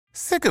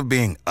Sick of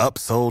being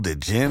upsold at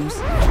gyms?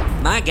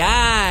 My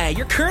guy,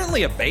 you're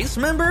currently a base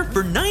member?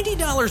 For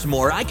 $90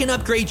 more, I can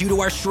upgrade you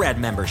to our Shred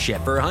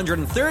membership. For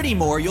 $130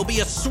 more, you'll be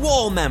a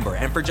Swole member.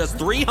 And for just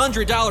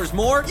 $300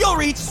 more, you'll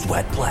reach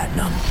Sweat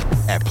Platinum.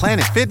 At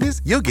Planet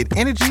Fitness, you'll get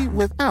energy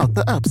without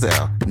the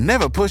upsell.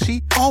 Never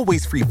pushy,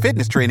 always free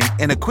fitness training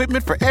and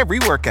equipment for every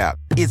workout.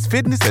 It's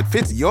fitness that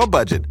fits your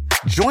budget.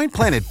 Join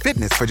Planet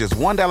Fitness for just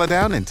 $1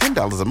 down and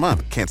 $10 a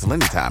month. Cancel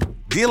anytime.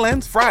 Deal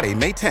ends Friday,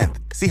 May 10th.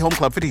 See Home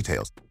Club for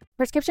details.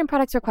 Prescription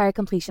products require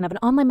completion of an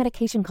online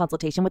medication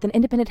consultation with an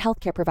independent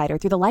healthcare provider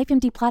through the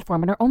LifeMD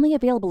platform and are only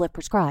available if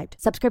prescribed.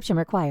 Subscription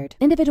required.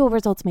 Individual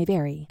results may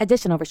vary.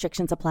 Additional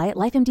restrictions apply at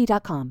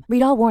lifemd.com.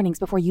 Read all warnings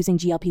before using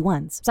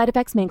GLP-1s. Side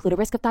effects may include a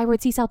risk of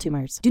thyroid C-cell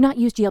tumors. Do not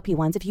use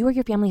GLP-1s if you or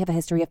your family have a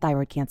history of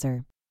thyroid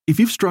cancer. If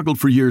you've struggled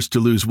for years to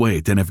lose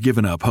weight and have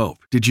given up hope,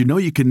 did you know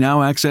you can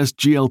now access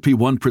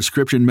GLP-1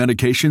 prescription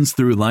medications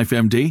through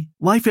LifeMD?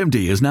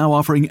 LifeMD is now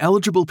offering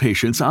eligible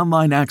patients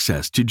online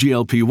access to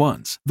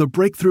GLP-1s, the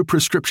breakthrough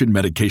prescription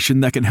medication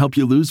that can help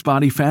you lose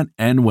body fat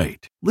and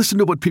weight. Listen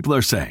to what people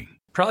are saying.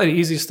 Probably the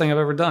easiest thing I've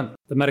ever done.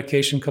 The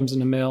medication comes in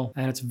the mail,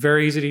 and it's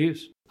very easy to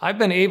use. I've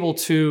been able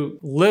to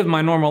live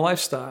my normal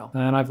lifestyle,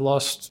 and I've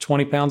lost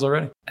 20 pounds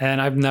already,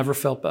 and I've never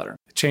felt better.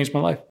 It changed my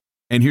life.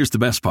 And here's the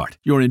best part.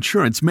 Your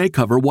insurance may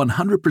cover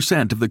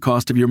 100% of the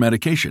cost of your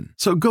medication.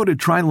 So go to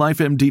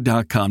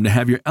TryLifeMD.com to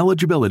have your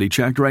eligibility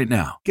checked right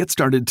now. Get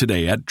started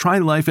today at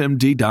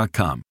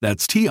TryLifeMD.com.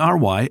 That's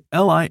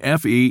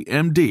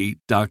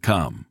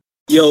TryLifeMD.com.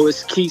 Yo,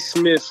 it's Keith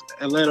Smith,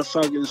 Atlanta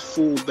Falcons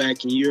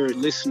fullback, and you're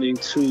listening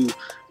to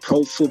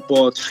Pro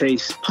Football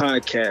Chase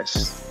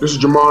Podcast. This is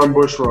Jamon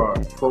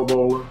Bushrod, Pro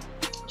Bowler,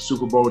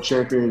 Super Bowl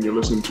champion. You're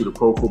listening to the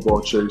Pro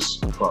Football Chase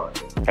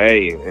Podcast.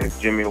 Hey,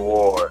 it's Jimmy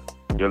Ward.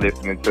 You're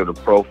listening to the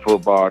Pro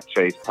Football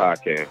Chase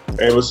Podcast.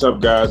 Hey, what's up,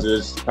 guys?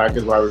 It's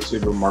Packers wide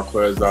receiver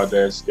Marquez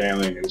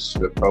Valdez-Scantling. It's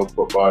the Pro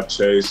Football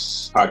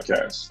Chase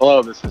Podcast.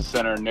 Hello, this is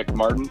center Nick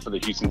Martin for the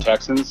Houston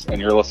Texans,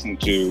 and you're listening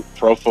to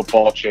Pro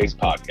Football Chase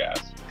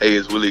Podcast. Hey,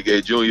 it's Willie Gay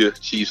Jr.,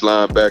 Chiefs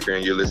linebacker,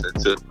 and you're listening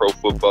to the Pro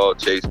Football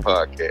Chase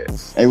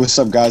Podcast. Hey, what's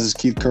up, guys? It's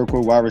Keith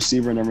Kirkwood, wide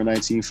receiver, number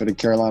 19 for the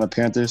Carolina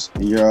Panthers,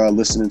 and you're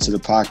listening to the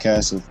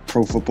podcast of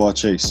Pro Football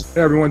Chase.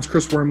 Hey, everyone. It's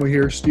Chris Wormley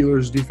here,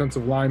 Steelers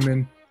defensive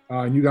lineman.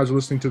 And you guys are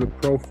listening to the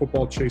Pro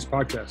Football Chase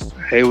Podcast.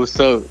 Hey, what's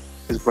up?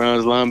 It's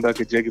Browns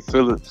linebacker Jacob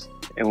Phillips,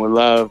 and we're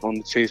live on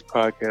the Chase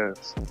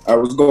Podcast. All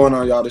right, what's going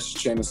on, y'all? This is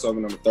Chandler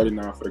Sullivan, number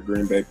 39 for the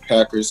Green Bay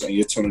Packers, and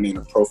you're tuning in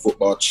to Pro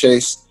Football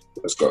Chase.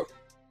 Let's go.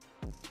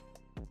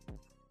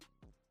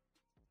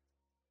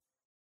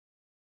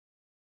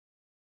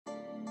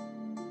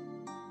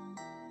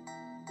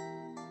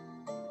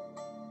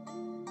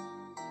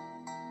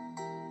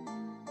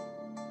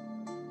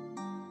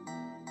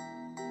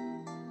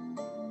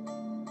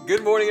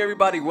 Good morning,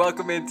 everybody.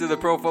 Welcome into the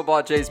Pro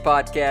Football Chase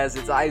Podcast.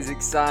 It's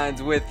Isaac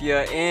Signs with you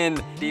in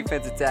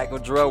defensive tackle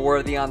Jarrell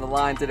Worthy on the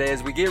line today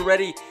as we get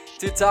ready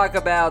to talk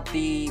about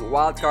the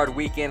wildcard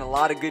weekend. A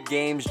lot of good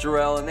games,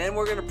 Jarrell, and then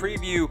we're going to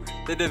preview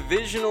the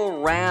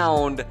divisional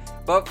round.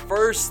 But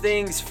first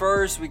things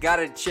first, we got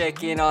to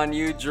check in on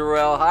you,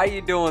 Jarrell. How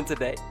you doing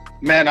today?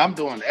 Man, I'm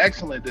doing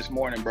excellent this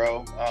morning,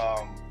 bro.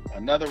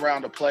 Another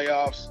round of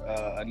playoffs,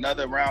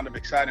 another round of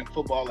exciting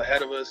football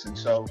ahead of us, and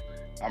so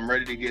I'm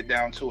ready to get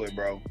down to it,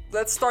 bro.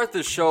 Let's start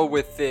the show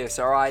with this,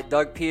 all right?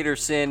 Doug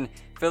Peterson,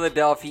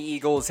 Philadelphia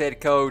Eagles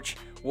head coach,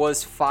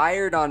 was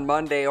fired on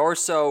Monday, or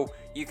so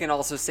you can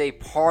also say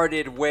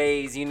parted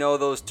ways. You know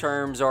those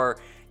terms are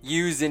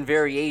used in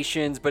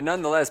variations, but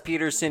nonetheless,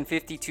 Peterson,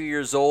 52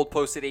 years old,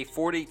 posted a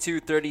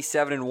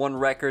 42-37-1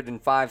 record in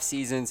 5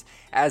 seasons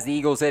as the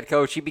Eagles head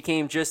coach. He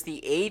became just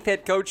the 8th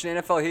head coach in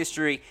NFL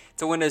history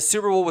to win a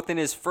Super Bowl within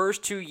his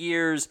first 2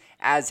 years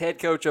as head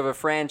coach of a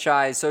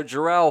franchise. So,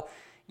 Jarrell,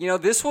 you know,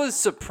 this was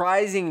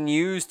surprising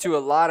news to a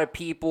lot of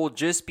people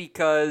just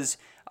because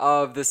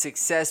of the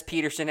success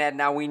Peterson had.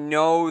 Now, we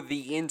know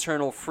the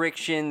internal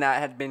friction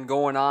that had been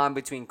going on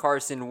between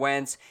Carson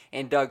Wentz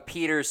and Doug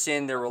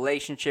Peterson. Their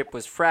relationship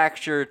was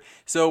fractured.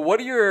 So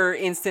what are your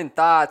instant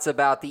thoughts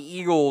about the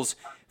Eagles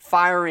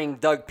firing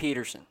Doug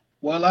Peterson?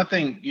 Well, I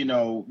think, you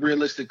know,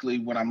 realistically,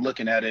 when I'm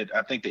looking at it,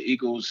 I think the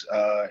Eagles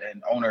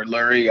and owner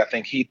Lurie, I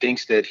think he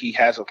thinks that he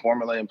has a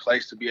formula in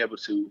place to be able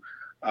to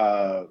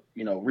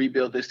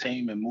rebuild this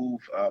team and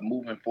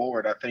moving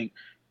forward. I think,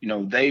 you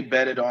know, they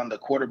betted on the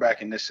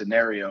quarterback in this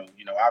scenario.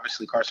 You know,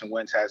 obviously Carson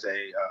Wentz has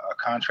a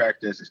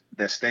contract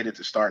that's stated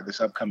to start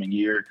this upcoming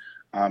year.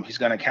 He's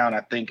going to count,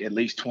 I think, at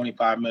least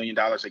 $25 million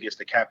against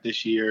the cap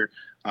this year,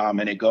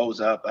 and it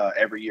goes up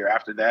every year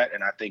after that.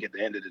 And I think at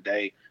the end of the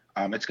day,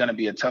 it's going to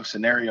be a tough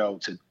scenario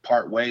to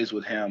part ways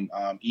with him,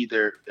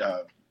 either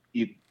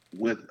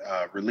with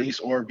release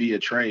or via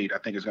trade. I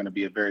think it's going to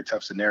be a very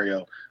tough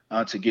scenario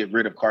to get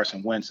rid of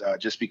Carson Wentz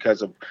just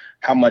because of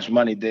how much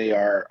money they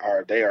are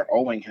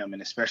owing him,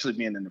 and especially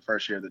being in the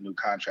first year of the new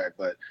contract.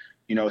 But,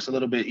 you know, it's a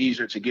little bit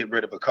easier to get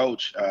rid of a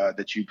coach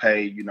that you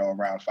pay, you know,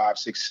 around $5,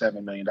 $6,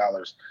 $7 million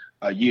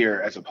a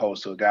year, as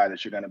opposed to a guy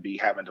that you're going to be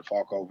having to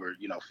fork over,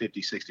 you know, $50,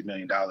 $60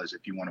 million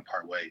if you want to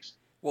part ways.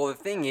 Well, the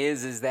thing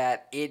is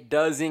that it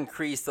does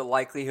increase the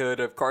likelihood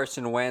of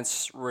Carson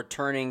Wentz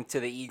returning to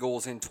the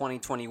Eagles in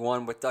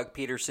 2021 with Doug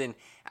Peterson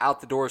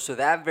out the door. So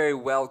that very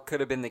well could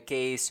have been the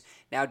case.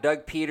 Now,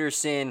 Doug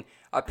Peterson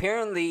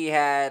apparently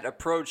had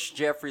approached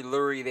Jeffrey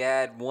Lurie. They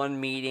had one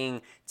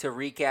meeting to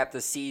recap the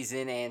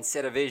season and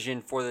set a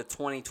vision for the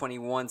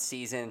 2021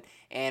 season.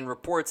 And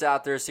reports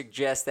out there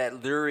suggest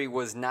that Lurie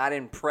was not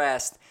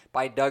impressed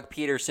by Doug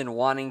Peterson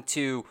wanting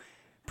to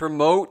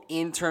promote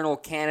internal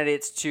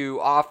candidates to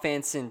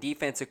offense and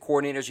defensive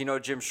coordinators. You know,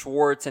 Jim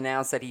Schwartz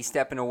announced that he's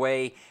stepping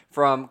away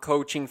from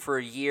coaching for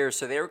a year,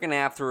 so they were going to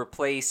have to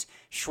replace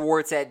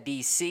Schwartz at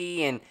DC,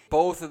 and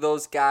both of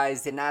those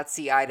guys did not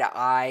see eye to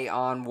eye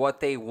on what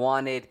they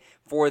wanted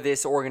for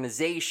this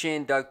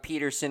organization. Doug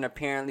Peterson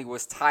apparently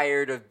was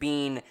tired of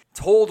being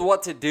told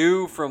what to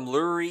do from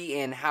Lurie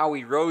and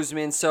Howie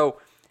Roseman, so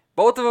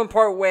both of them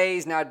part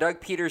ways. Now Doug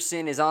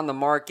Peterson is on the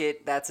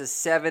market. That's his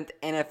 7th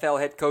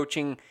NFL head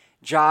coaching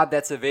job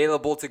that's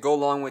available to go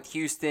along with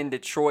Houston,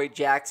 Detroit,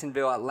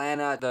 Jacksonville,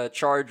 Atlanta, the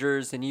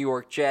Chargers, the New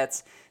York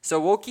Jets. So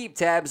we'll keep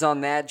tabs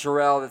on that,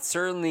 Jarrell. That's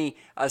certainly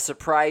a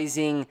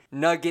surprising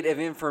nugget of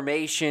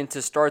information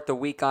to start the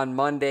week on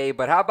Monday.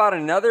 But how about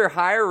another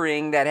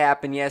hiring that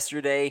happened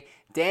yesterday?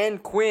 Dan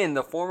Quinn,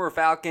 the former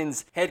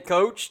Falcons head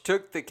coach,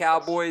 took the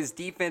Cowboys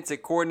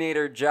defensive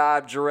coordinator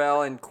job,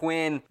 Jarrell. And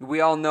Quinn, we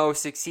all know,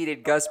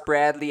 succeeded Gus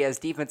Bradley as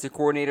defensive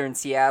coordinator in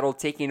Seattle,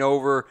 taking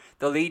over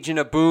the Legion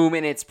of Boom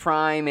in its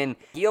prime. And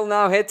he'll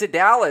now head to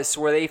Dallas,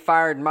 where they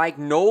fired Mike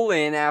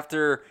Nolan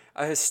after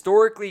a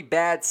historically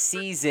bad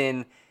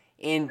season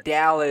in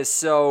Dallas.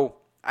 So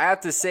I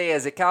have to say,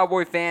 as a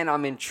Cowboy fan,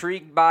 I'm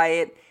intrigued by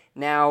it.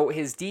 Now,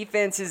 his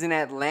defenses in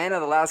Atlanta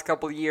the last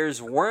couple of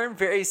years weren't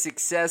very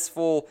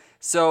successful,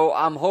 so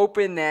I'm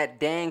hoping that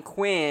Dan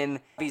Quinn,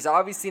 he's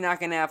obviously not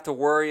going to have to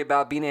worry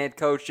about being a head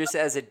coach just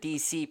as a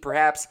DC.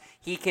 Perhaps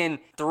he can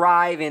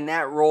thrive in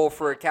that role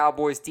for a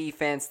Cowboys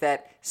defense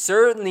that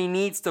certainly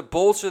needs to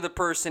bolster the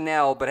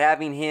personnel, but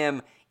having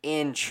him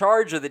in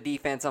charge of the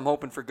defense, I'm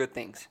hoping for good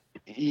things.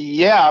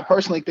 Yeah, I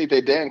personally think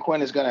that Dan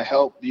Quinn is going to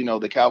help,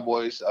 the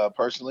Cowboys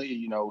personally.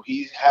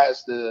 He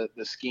has the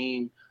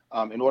scheme.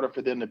 In order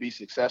for them to be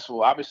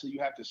successful, obviously you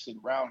have to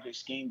surround his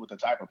scheme with the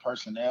type of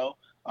personnel.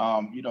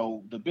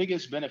 The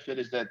biggest benefit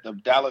is that the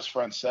Dallas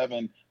front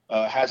seven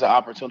has an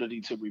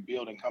opportunity to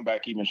rebuild and come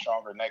back even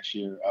stronger next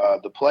year.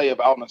 The play of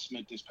Aldon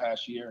Smith this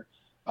past year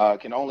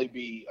can only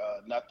be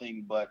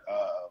nothing but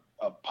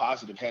a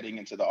positive heading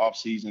into the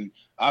offseason.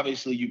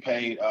 Obviously, you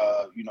paid,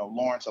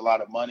 Lawrence a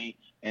lot of money,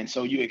 and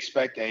so you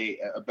expect a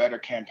better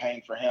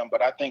campaign for him.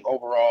 But I think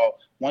overall,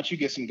 once you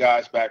get some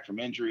guys back from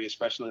injury,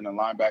 especially in the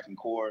linebacking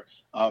core,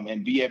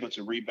 and be able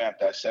to revamp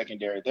that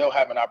secondary, they'll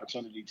have an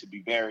opportunity to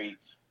be very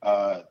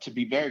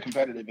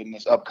competitive in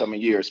this upcoming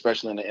year,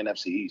 especially in the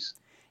NFC East.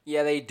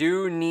 Yeah, they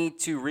do need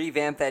to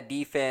revamp that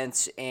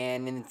defense,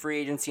 and in free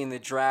agency in the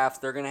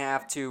draft, they're going to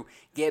have to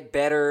get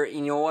better.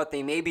 You know what?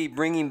 They may be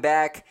bringing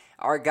back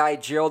our guy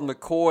Gerald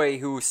McCoy,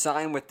 who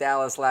signed with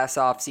Dallas last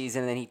offseason,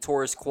 and then he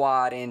tore his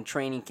quad in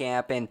training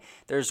camp, and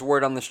there's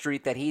word on the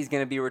street that he's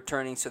going to be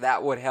returning, so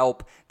that would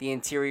help the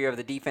interior of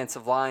the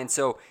defensive line.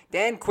 So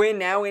Dan Quinn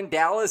now in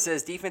Dallas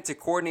as defensive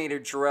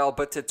coordinator, Jarrell,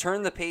 but to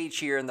turn the page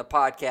here in the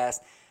podcast,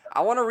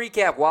 I want to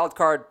recap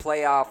wildcard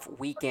playoff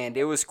weekend.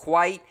 It was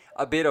quite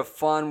a bit of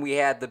fun. We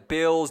had the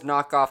Bills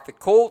knock off the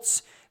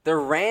Colts, the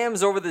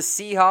Rams over the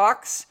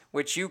Seahawks,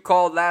 which you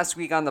called last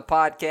week on the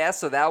podcast,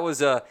 so that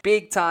was a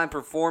big-time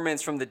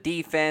performance from the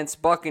defense.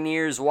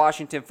 Buccaneers,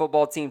 Washington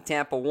football team,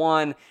 Tampa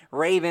won.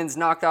 Ravens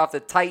knocked off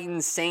the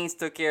Titans. Saints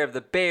took care of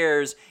the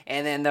Bears.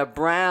 And then the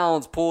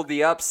Browns pulled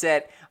the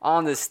upset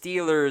on the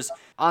Steelers.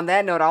 On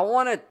that note, I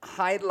want to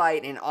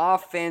highlight an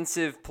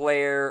offensive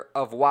player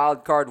of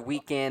Wild Card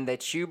Weekend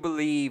that you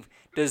believe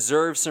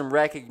deserves some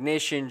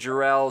recognition,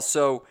 Jarrell.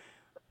 So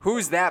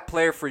who's that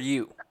player for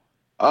you?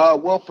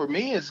 Well, for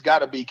me, it's got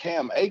to be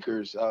Cam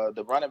Akers,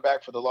 the running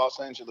back for the Los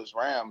Angeles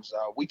Rams.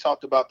 We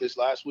talked about this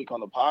last week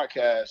on the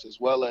podcast, as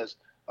well as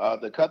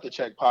the Cut the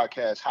Check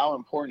podcast, how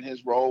important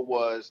his role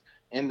was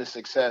in the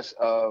success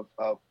of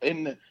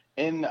the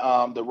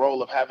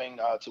role of having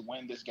to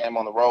win this game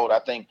on the road. I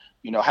think,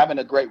 having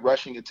a great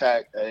rushing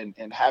attack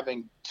and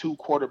having two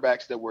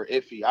quarterbacks that were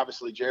iffy.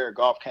 Obviously, Jared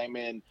Goff came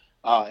in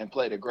and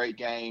played a great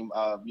game,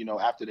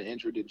 after the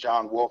injury to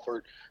John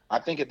Wolford. I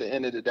think at the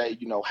end of the day,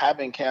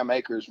 having Cam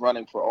Akers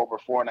running for over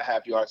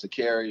 4.5 yards a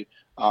carry,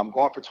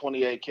 going for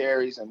 28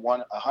 carries and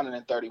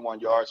 131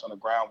 yards on the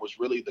ground was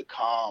really the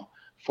calm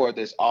for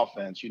this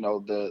offense.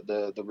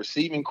 The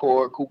receiving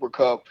core, Cooper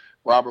Kupp,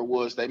 Robert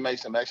Woods, they made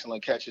some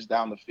excellent catches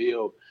down the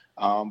field.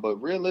 But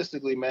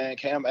realistically, man,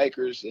 Cam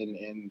Akers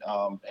and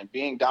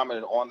being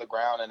dominant on the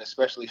ground, and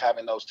especially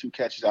having those two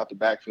catches out the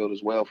backfield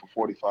as well for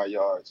 45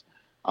 yards.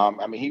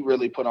 He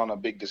really put on a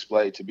big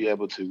display to be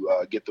able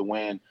to get the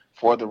win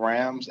for the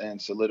Rams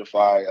and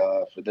solidify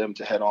for them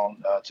to head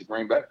on to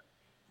Green Bay.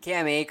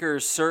 Cam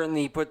Akers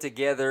certainly put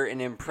together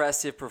an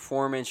impressive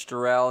performance,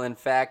 Jarrell. In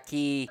fact,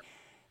 he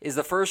is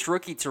the first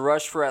rookie to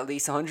rush for at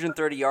least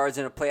 130 yards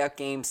in a playoff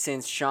game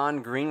since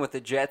Sean Green with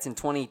the Jets in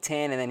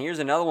 2010. And then here's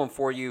another one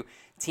for you.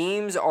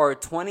 Teams are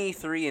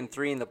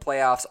 23-3 in the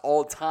playoffs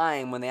all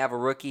time when they have a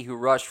rookie who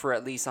rushed for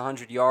at least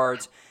 100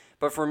 yards.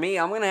 But for me,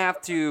 I'm going to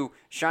have to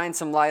shine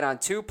some light on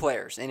two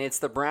players, and it's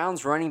the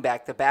Browns running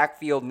back, the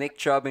backfield, Nick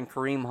Chubb and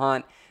Kareem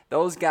Hunt.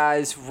 Those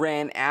guys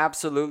ran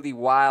absolutely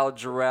wild,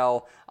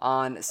 Jarrell,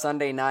 on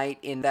Sunday night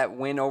in that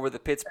win over the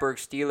Pittsburgh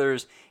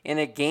Steelers in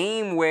a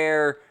game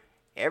where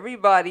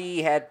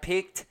everybody had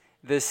picked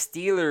the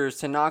Steelers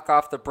to knock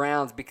off the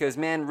Browns because,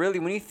 man, really,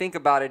 when you think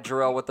about it,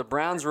 Jarrell, what the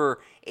Browns were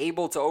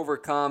able to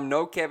overcome,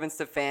 no Kevin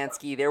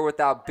Stefanski, they're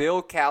without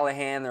Bill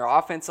Callahan, their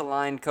offensive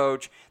line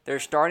coach, their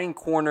starting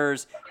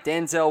corners,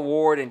 Denzel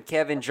Ward and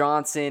Kevin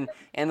Johnson,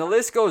 and the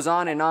list goes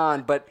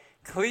on, but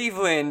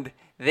Cleveland,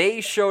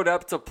 they showed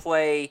up to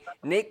play.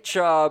 Nick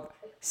Chubb,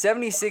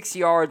 76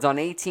 yards on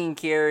 18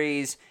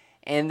 carries.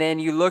 And then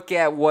you look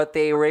at what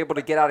they were able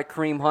to get out of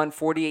Kareem Hunt,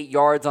 48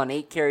 yards on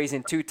 8 carries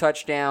and 2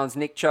 touchdowns.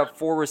 Nick Chubb,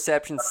 4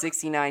 receptions,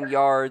 69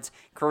 yards.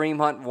 Kareem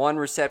Hunt, 1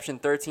 reception,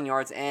 13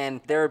 yards. And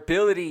their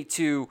ability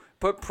to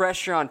put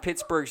pressure on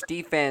Pittsburgh's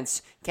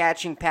defense,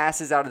 catching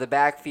passes out of the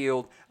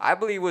backfield, I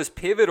believe was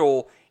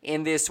pivotal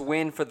in this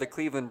win for the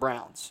Cleveland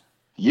Browns.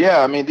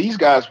 Yeah, I mean, these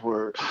guys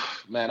were,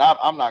 man,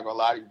 I'm not going to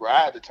lie to you, bro.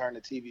 I had to turn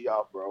the TV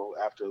off, bro,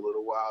 after a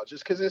little while,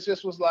 just because it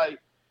just was like,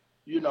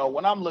 you know,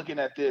 when I'm looking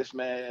at this,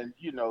 man,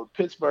 you know,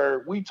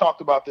 Pittsburgh, we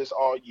talked about this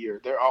all year.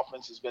 Their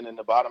offense has been in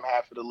the bottom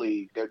half of the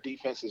league. Their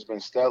defense has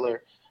been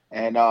stellar.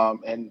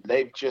 And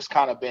they've just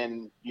kind of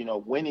been, you know,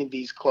 winning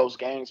these close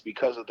games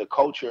because of the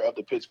culture of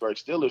the Pittsburgh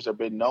Steelers have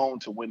been known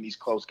to win these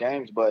close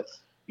games. But,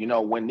 you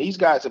know, when these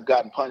guys have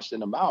gotten punched in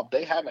the mouth,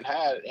 they haven't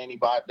had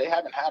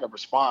a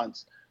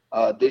response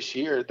this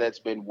year that's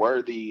been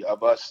worthy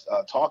of us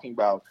talking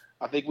about.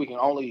 I think we can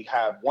only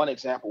have one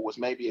example was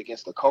maybe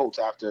against the Colts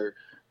after,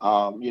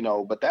 you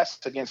know, but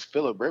that's against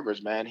Phillip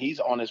Rivers, man. He's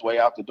on his way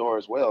out the door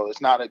as well.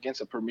 It's not against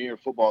a premier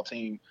football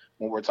team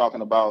when we're talking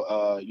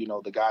about, you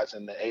know, the guys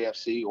in the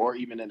AFC or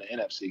even in the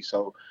NFC.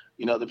 So,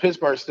 you know, the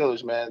Pittsburgh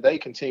Steelers, man, they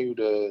continue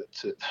to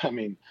I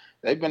mean,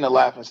 they've been the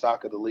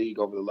laughingstock of the league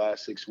over the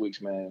last 6 weeks,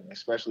 man,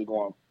 especially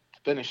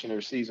finishing their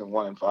season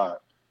 1-5.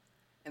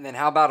 And then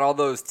how about all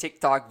those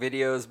TikTok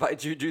videos by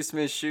Juju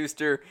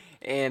Smith-Schuster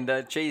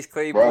and Chase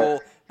Claypool? Right.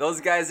 Those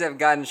guys have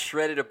gotten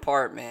shredded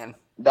apart, man.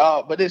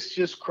 No, but it's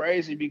just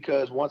crazy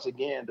because, once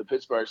again, the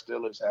Pittsburgh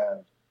Steelers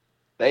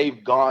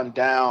they've gone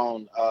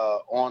down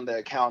on the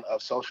account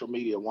of social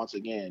media once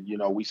again. You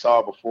know, we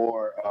saw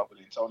before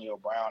with Antonio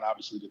Brown,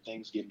 obviously the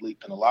things get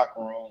leaked in the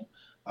locker room.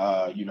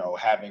 You know,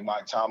 having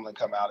Mike Tomlin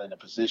come out in a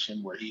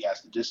position where he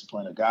has to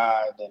discipline a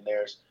guy, then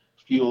there's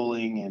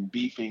fueling and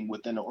beefing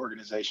within the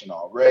organization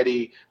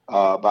already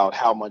about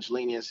how much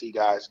leniency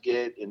guys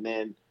get. And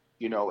then,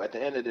 you know, at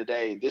the end of the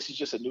day, this is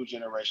just a new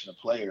generation of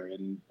player,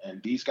 and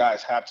these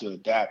guys have to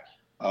adapt.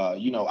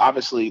 You know,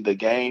 obviously the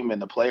game and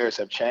the players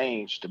have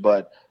changed,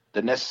 but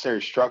the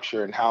necessary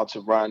structure and how to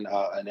run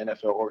an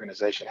NFL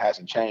organization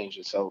hasn't changed.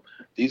 And so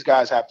these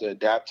guys have to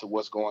adapt to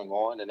what's going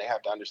on, and they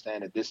have to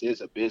understand that this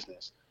is a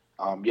business.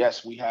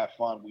 Yes, we have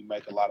fun. We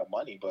make a lot of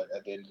money, but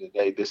at the end of the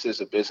day, this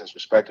is a business,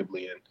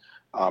 respectively,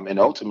 and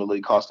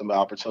ultimately cost them the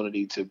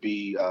opportunity to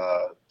be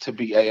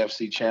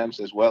AFC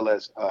champs as well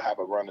as have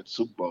a run at the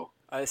Super Bowl.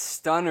 A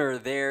stunner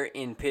there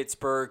in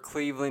Pittsburgh.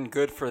 Cleveland,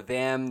 good for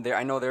them.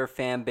 I know their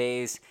fan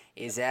base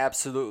is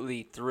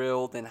absolutely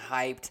thrilled and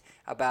hyped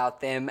about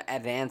them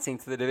advancing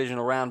to the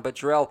divisional round. But,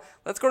 Jarrell,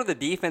 let's go to the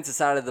defensive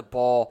side of the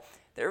ball.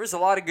 There was a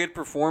lot of good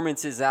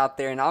performances out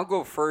there, and I'll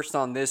go first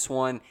on this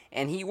one.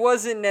 And he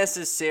wasn't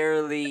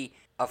necessarily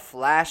a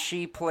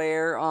flashy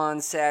player on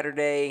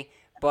Saturday,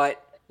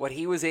 but what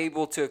he was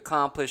able to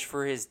accomplish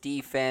for his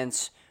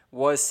defense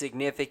was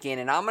significant.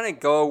 And I'm going to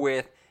go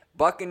with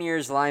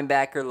Buccaneers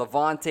linebacker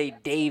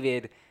Lavonte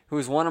David,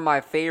 who's one of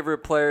my favorite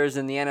players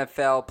in the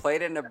NFL,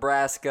 played at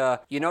Nebraska.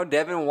 You know,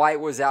 Devin White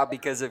was out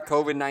because of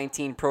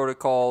COVID-19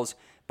 protocols,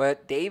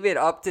 but David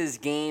upped his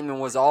game and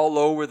was all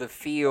over the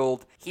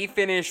field. He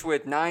finished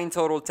with 9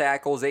 total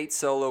tackles, 8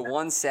 solo,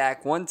 1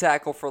 sack, 1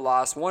 tackle for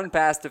loss, 1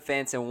 pass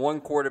defense, and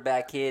 1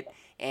 quarterback hit.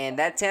 And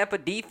that Tampa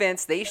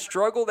defense, they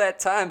struggled at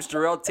times.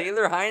 Jarrell,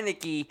 Taylor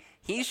Heinicke,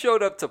 he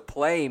showed up to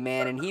play,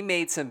 man, and he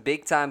made some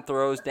big-time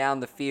throws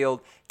down the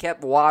field,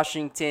 kept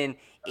Washington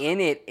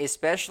in it,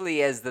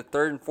 especially as the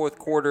third and fourth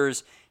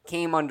quarters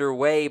came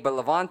underway. But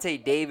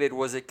Lavonte David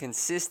was a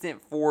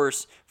consistent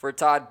force for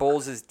Todd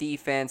Bowles'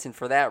 defense, and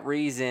for that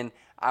reason,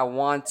 I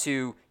want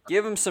to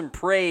give him some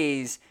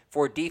praise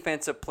for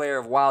Defensive Player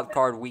of Wild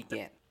Card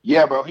Weekend.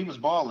 Yeah, bro, he was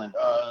balling.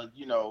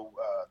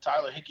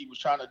 Tyler Hickey was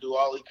trying to do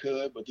all he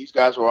could, but these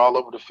guys were all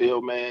over the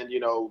field, man. You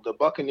know, the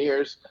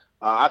Buccaneers,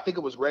 I think it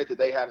was great that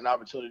they had an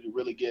opportunity to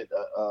really get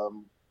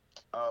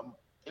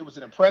it was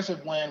an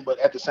impressive win, but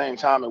at the same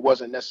time, it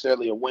wasn't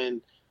necessarily a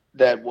win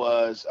that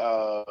was,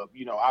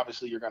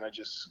 obviously you're going to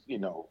just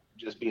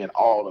be in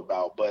awe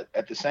about. But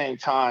at the same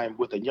time,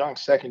 with a young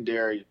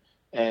secondary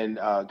and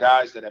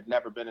guys that have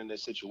never been in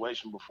this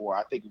situation before,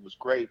 I think it was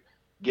great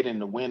getting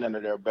the win under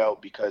their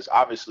belt, because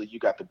obviously you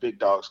got the big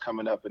dogs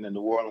coming up in the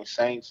New Orleans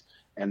Saints,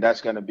 and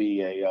that's going to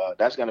be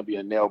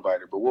a nail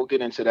biter. But we'll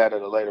get into that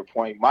at a later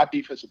point. My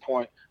defensive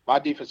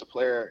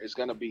player is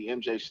going to be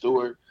MJ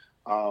Stewart.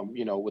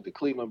 With the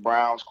Cleveland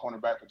Browns,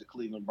 cornerback with the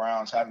Cleveland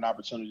Browns, had an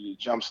opportunity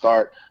to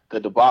jumpstart the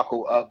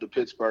debacle of the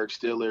Pittsburgh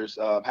Steelers,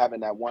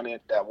 having that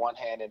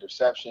one-hand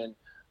interception,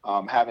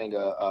 having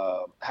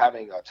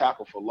a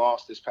tackle for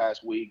loss this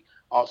past week,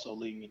 also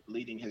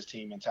leading his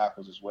team in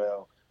tackles as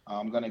well.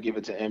 I'm going to give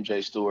it to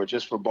MJ Stewart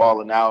just for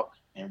balling out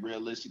and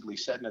realistically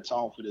setting the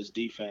tone for this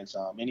defense.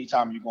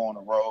 Anytime you go on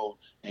the road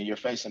and you're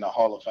facing a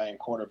Hall of Fame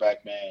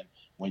quarterback, man,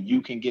 when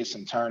you can get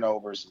some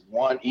turnovers,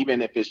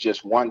 even if it's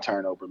just one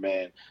turnover,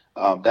 man,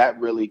 that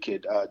really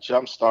could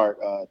jumpstart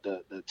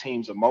the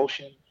team's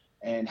emotion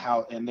and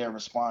their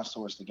response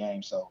towards the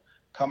game. So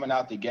coming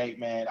out the gate,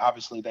 man,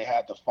 obviously they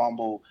had the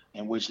fumble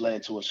in which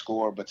led to a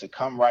score, but to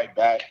come right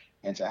back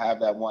and to have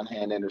that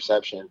one-hand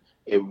interception,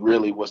 it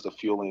really was the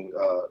fueling,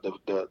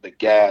 the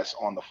gas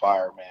on the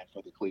fire, man,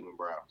 for the Cleveland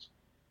Browns.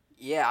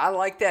 Yeah, I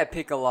like that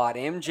pick a lot.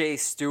 MJ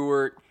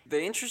Stewart.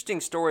 The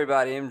interesting story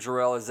about him,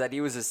 Jarrell, is that he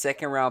was a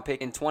second-round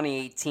pick in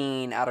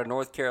 2018 out of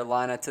North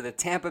Carolina to the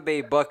Tampa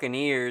Bay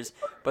Buccaneers,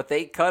 but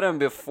they cut him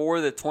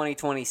before the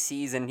 2020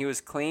 season. He was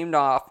claimed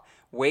off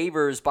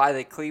waivers by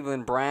the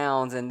Cleveland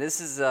Browns, and this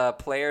is a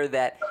player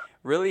that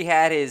really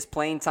had his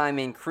playing time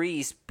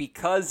increase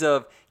because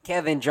of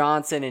Kevin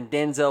Johnson and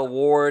Denzel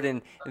Ward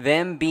and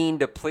them being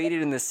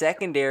depleted in the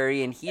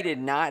secondary, and he did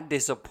not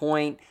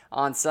disappoint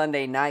on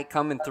Sunday night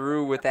coming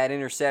through with that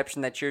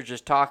interception that you're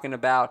just talking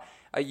about.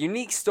 A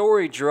unique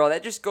story, Jarrell.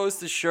 That just goes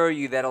to show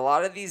you that a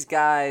lot of these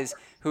guys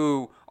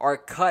who are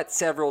cut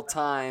several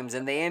times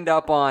and they end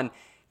up on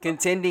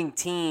contending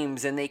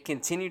teams and they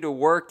continue to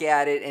work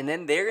at it, and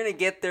then they're going to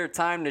get their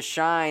time to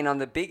shine on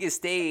the biggest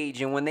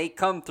stage, and when they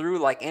come through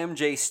like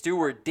MJ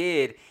Stewart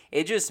did,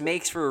 it just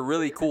makes for a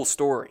really cool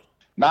story.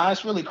 Nah,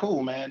 it's really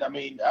cool, man. I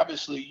mean,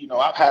 obviously,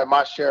 I've had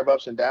my share of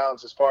ups and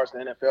downs as far as the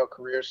NFL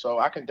career, so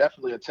I can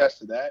definitely attest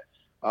to that.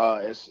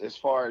 As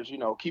far as,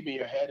 keeping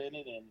your head in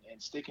it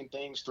and sticking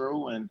things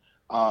through. And,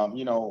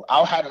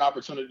 I had an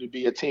opportunity to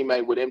be a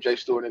teammate with MJ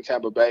Stewart in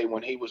Tampa Bay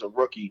when he was a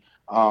rookie.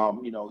 He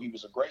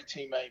was a great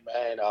teammate,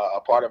 man, a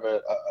part of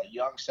a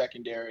young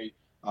secondary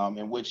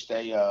in which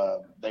they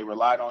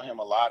relied on him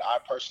a lot. I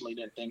personally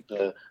didn't think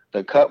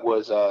the cut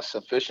was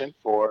sufficient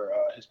for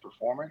his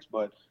performance,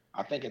 but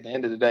I think at the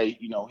end of the day,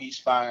 he's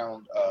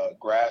found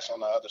grass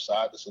on the other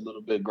side that's a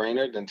little bit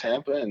greener than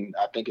Tampa, and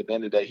I think at the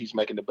end of the day, he's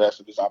making the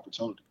best of his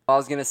opportunity. I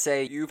was going to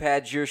say, you've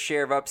had your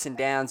share of ups and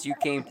downs. You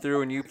came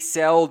through and you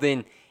excelled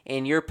in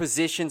your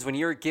positions when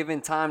you were given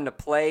time to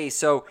play.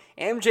 So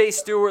MJ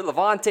Stewart,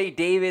 Lavonte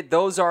David,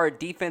 those are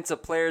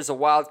defensive players of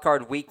Wild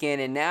Card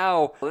Weekend. And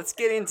now let's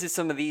get into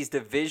some of these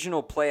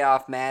divisional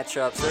playoff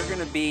matchups. They're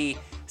going to be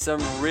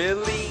some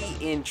really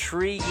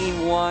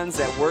intriguing ones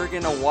that we're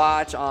going to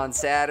watch on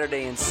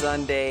Saturday and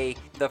Sunday.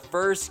 The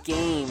first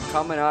game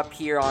coming up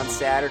here on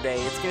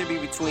Saturday, it's going to be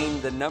between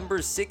the number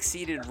 6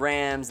 seeded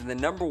Rams and the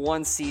number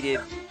 1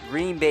 seeded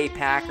Green Bay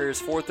Packers,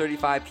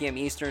 4:35 p.m.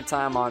 Eastern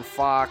time on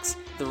Fox.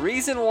 The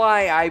reason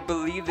why I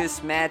believe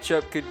this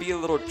matchup could be a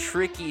little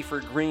tricky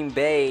for Green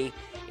Bay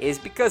is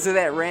because of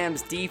that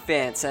Rams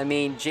defense. I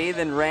mean,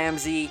 Jalen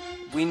Ramsey,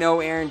 we know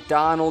Aaron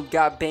Donald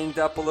got banged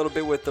up a little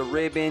bit with the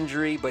rib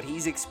injury, but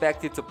he's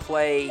expected to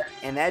play.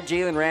 And that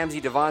Jalen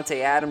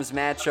Ramsey-Davante Adams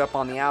matchup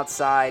on the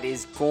outside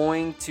is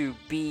going to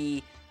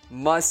be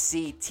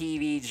must-see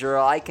TV,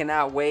 Jarrell. I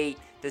cannot wait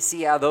to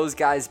see how those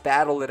guys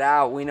battle it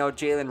out. We know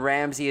Jalen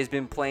Ramsey has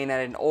been playing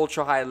at an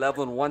ultra-high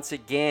level and once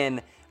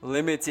again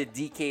limited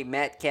DK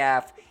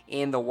Metcalf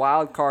in the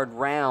wild card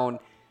round.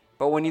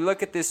 But when you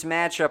look at this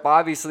matchup,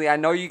 obviously, I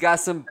know you got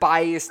some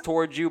bias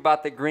towards you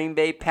about the Green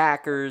Bay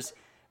Packers,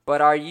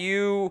 but are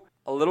you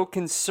a little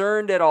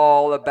concerned at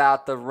all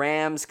about the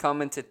Rams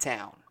coming to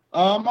town?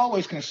 I'm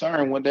always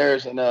concerned when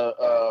there's an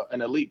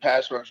elite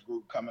pass rush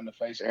group coming to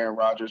face Aaron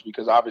Rodgers,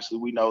 because obviously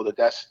we know that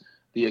that's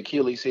the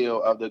Achilles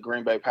heel of the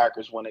Green Bay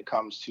Packers when it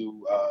comes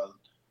to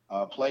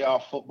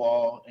playoff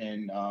football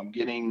and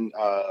getting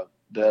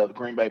the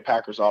Green Bay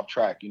Packers off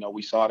track.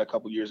 We saw it a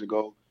couple years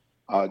ago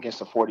against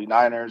the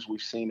 49ers.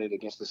 We've seen it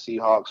against the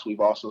Seahawks. We've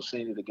also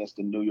seen it against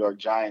the New York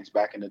Giants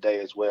back in the day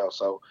as well.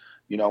 So,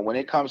 when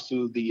it comes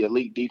to the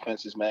elite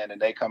defenses, man,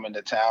 and they come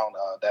into town,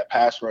 that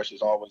pass rush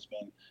has always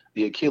been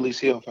the Achilles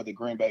heel for the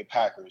Green Bay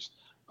Packers.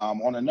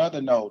 On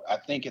another note, I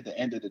think at the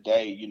end of the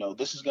day,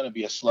 this is going to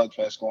be a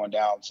slugfest going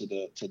down to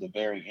the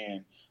very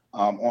end.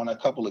 On a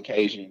couple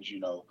occasions,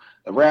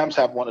 the Rams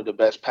have one of the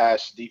best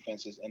pass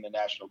defenses in the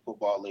National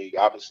Football League.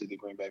 Obviously, the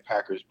Green Bay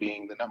Packers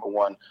being the number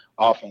 1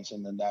 offense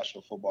in the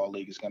National Football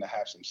League is going to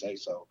have some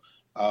say-so.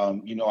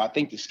 I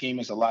think the scheme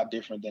is a lot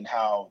different than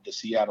how the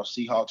Seattle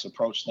Seahawks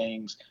approach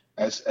things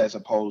as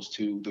opposed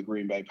to the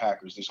Green Bay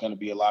Packers. There's going to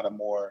be a lot of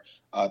more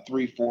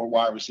 3-4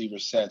 wide receiver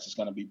sets. It's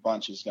going to be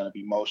bunches. It's going to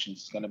be motions.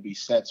 It's going to be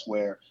sets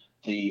where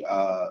the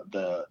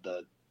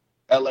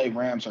LA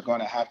Rams are going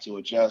to have to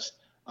adjust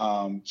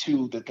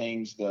to the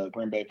things the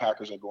Green Bay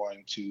Packers are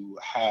going to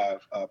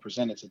have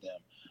presented to them.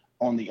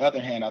 on the other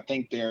hand, I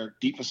think their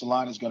defensive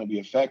line is going to be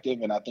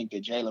effective, and I think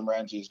that Jalen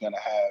Ramsey is going to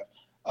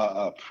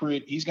have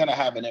he's going to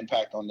have an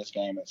impact on this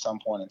game at some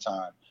point in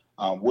time.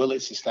 Will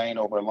it sustain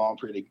over a long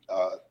period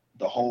of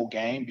the whole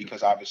game?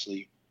 Because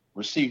obviously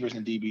receivers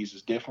and DBs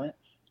is different.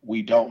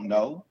 We don't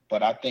know,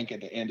 but I think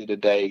at the end of the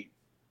day,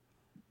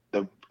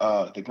 the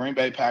Green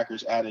Bay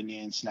Packers adding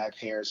in Snacks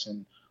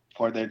Harrison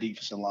for their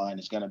defensive line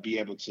is going to be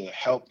able to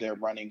help their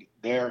running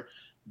their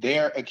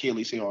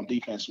Achilles heel on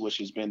defense, which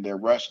has been their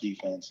rush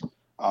defense,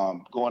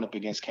 going up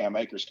against Cam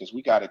Akers, because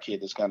we got a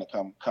kid that's going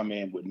to come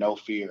in with no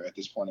fear at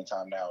this point in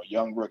time now. A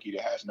young rookie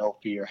that has no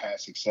fear,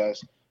 has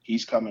success.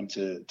 He's coming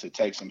to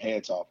take some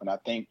heads off. And I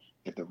think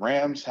if the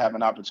Rams have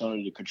an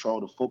opportunity to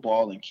control the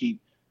football and keep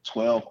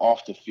 12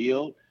 off the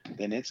field,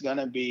 then it's going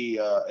to be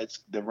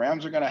the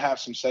Rams are going to have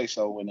some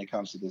say-so when it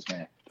comes to this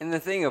game. And the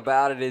thing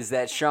about it is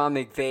that Sean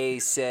McVay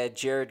said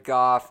Jared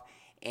Goff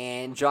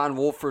and John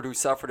Wolford, who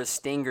suffered a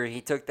stinger,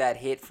 he took that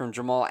hit from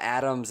Jamal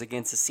Adams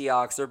against the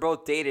Seahawks. They're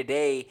both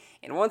day-to-day.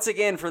 And once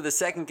again, for the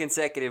second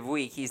consecutive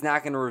week, he's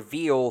not going to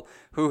reveal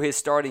who his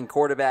starting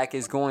quarterback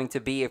is going to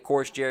be. Of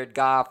course, Jared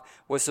Goff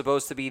was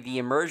supposed to be the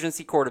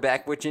emergency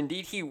quarterback, which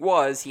indeed he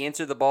was. He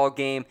entered the ball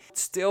game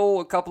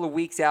still a couple of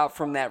weeks out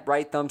from that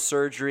right thumb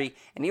surgery,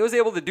 and he was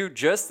able to do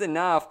just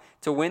enough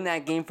to win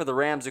that game for the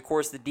Rams. Of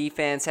course, the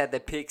defense had the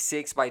pick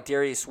six by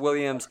Darius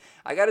Williams.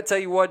 I got to tell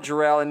you what,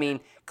 Jarrell,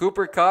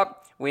 Cooper Kupp,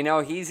 we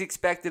know he's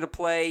expected to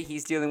play.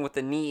 He's dealing with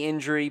a knee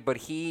injury, but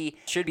he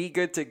should be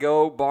good to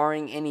go,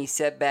 barring any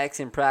setbacks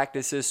in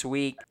practice this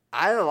week.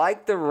 I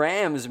like the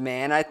Rams,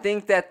 man. I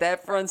think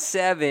that front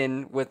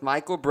seven with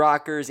Michael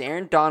Brockers,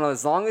 Aaron Donald,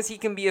 as long as he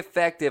can be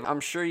effective, I'm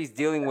sure he's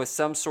dealing with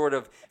some sort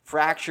of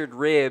fractured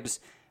ribs.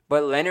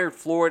 But Leonard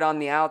Floyd on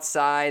the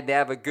outside, they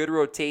have a good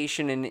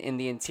rotation in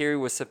the interior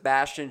with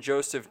Sebastian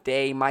Joseph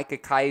Day. Micah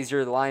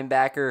Kaiser, the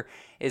linebacker,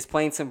 is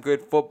playing some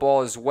good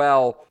football as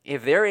well.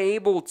 If they're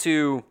able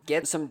to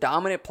get some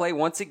dominant play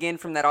once again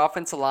from that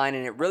offensive line,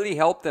 and it really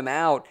helped them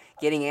out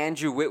getting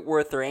Andrew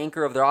Whitworth, their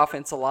anchor of their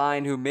offensive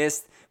line, who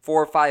missed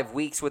 4 or 5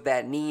 weeks with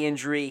that knee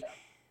injury,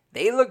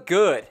 they look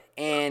good.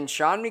 And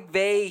Sean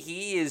McVay,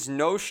 he is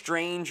no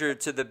stranger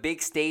to the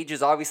big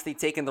stages, obviously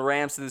taking the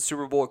Rams to the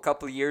Super Bowl a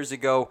couple of years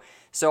ago.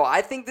 So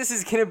I think this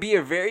is going to be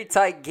a very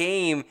tight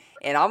game,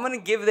 and I'm going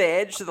to give the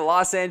edge to the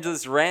Los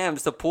Angeles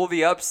Rams to pull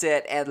the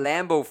upset at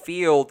Lambeau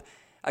Field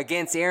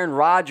against Aaron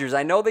Rodgers.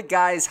 I know the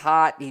guy's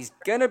hot. He's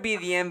going to be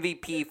the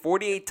MVP,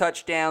 48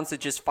 touchdowns to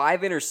just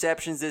 5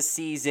 interceptions this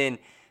season.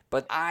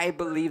 But I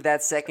believe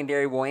that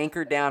secondary will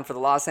anchor down for the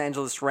Los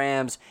Angeles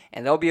Rams,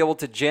 and they'll be able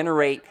to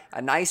generate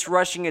a nice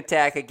rushing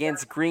attack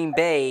against Green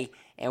Bay,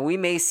 and we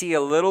may see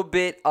a little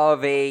bit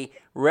of a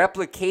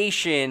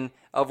replication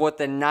of what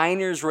the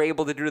Niners were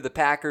able to do to the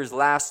Packers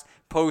last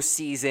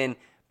postseason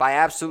by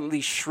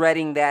absolutely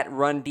shredding that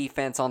run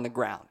defense on the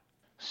ground.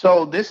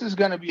 So this is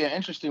going to be an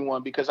interesting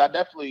one because I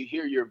definitely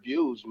hear your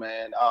views,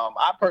 man.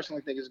 I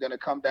personally think it's going to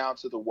come down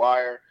to the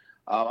wire.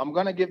 I'm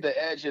going to give the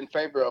edge in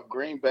favor of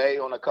Green Bay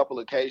on a couple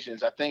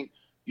occasions. I think,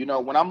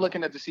 when I'm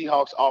looking at the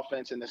Seahawks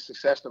offense and the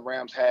success the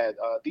Rams had,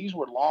 these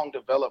were long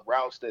developed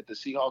routes that the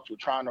Seahawks were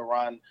trying to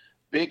run,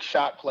 big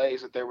shot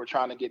plays that they were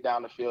trying to get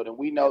down the field. And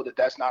we know that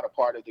that's not a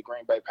part of the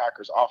Green Bay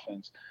Packers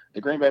offense.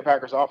 The Green Bay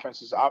Packers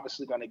offense is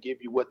obviously going to give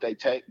you what they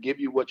take, give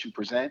you what you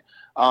present.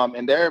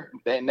 And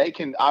they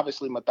can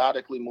obviously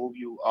methodically move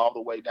you all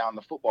the way down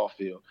the football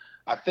field.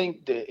 I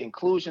think the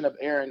inclusion of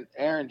Aaron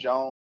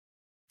Jones.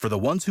 For the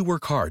ones who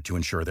work hard to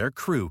ensure their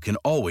crew can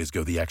always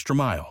go the extra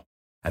mile,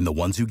 and the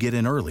ones who get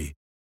in early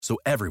so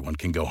everyone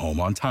can go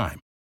home on time,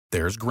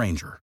 there's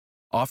Grainger,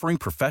 offering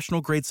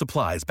professional-grade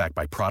supplies backed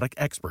by product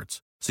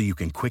experts so you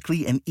can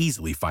quickly and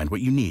easily find what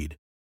you need.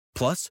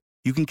 Plus,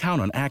 you can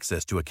count on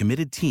access to a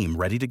committed team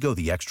ready to go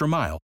the extra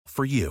mile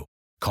for you.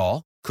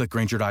 Call, click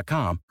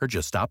Grainger.com, or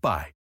just stop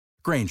by.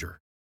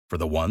 Grainger, for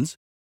the ones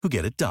who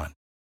get it done.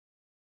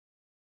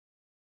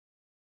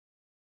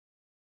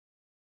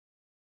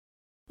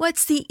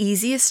 What's the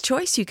easiest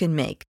choice you can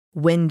make?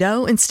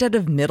 Window instead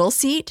of middle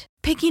seat?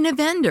 Picking a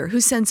vendor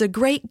who sends a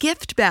great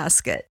gift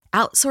basket?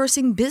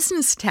 Outsourcing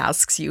business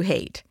tasks you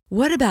hate?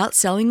 What about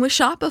selling with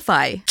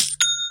Shopify?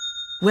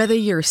 Whether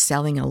you're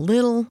selling a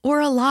little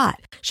or a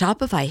lot,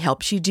 Shopify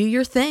helps you do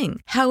your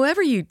thing,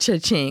 however you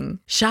cha-ching.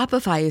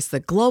 Shopify is the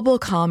global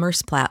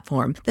commerce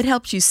platform that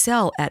helps you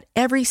sell at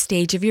every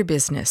stage of your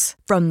business.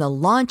 From the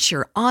launch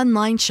your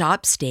online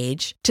shop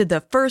stage to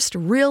the first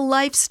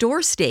real-life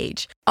store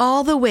stage,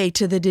 all the way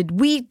to the did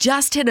we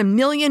just hit 1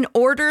 million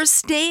orders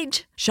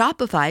stage.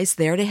 Shopify's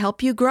there to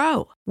help you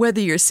grow.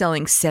 Whether you're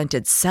selling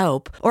scented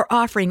soap or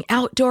offering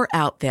outdoor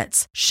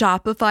outfits,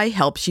 Shopify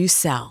helps you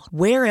sell.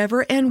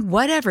 Wherever and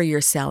whatever you're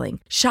selling,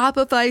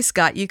 Shopify's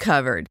got you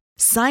covered.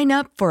 Sign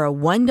up for a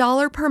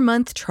 $1 per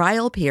month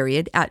trial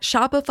period at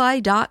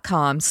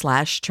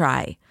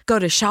shopify.com/try. Go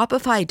to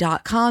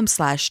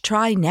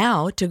shopify.com/try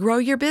now to grow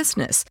your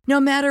business, no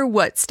matter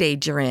what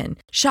stage you're in.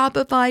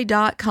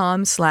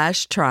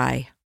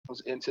 Shopify.com/try.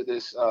 Into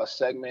this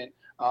segment.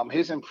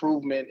 his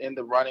improvement in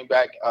the running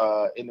back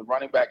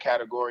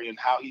category and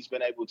how he's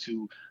been able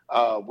to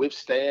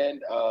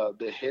withstand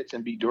the hits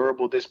and be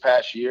durable this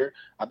past year,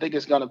 I think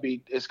it's going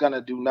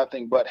to do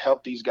nothing but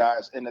help these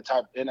guys in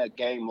a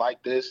game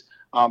like this,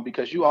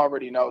 because you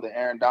already know that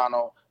Aaron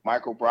Donald,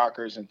 Michael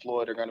Brockers, and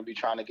Floyd are going to be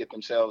trying to get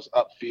themselves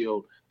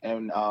upfield,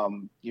 and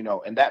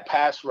and that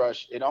pass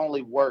rush, it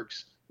only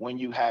works when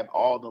you have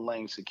all the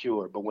lanes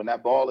secured. But when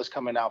that ball is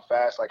coming out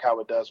fast, like how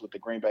it does with the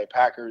Green Bay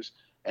Packers,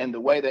 and the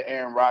way that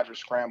Aaron Rodgers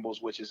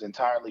scrambles, which is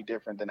entirely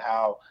different than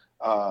how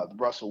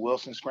Russell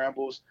Wilson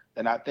scrambles,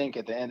 then I think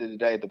at the end of the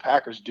day, the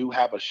Packers do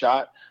have a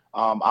shot.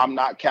 I'm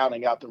not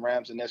counting out the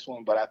Rams in this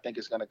one, but I think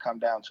it's going to come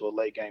down to a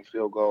late game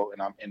field goal,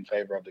 and I'm in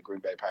favor of the Green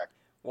Bay Packers.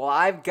 Well,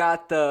 I've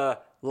got the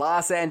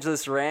Los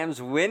Angeles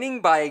Rams winning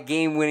by a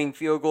game-winning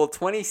field goal,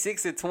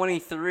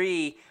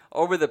 26-23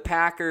 over the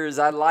Packers.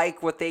 I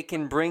like what they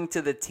can bring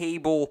to the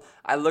table.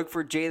 I look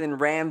for Jalen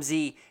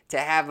Ramsey to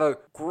have a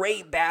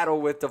great battle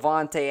with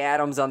Davante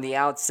Adams on the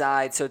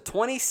outside. So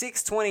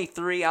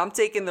 26-23, I'm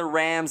taking the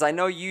Rams. I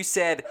know you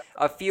said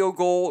a field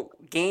goal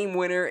game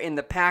winner in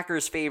the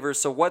Packers' favor,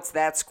 so what's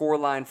that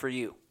scoreline for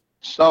you?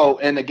 So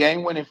in the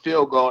game-winning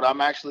field goal,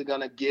 I'm actually going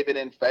to give it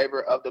in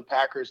favor of the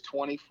Packers,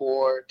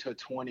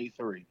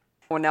 24-23.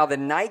 Well, now the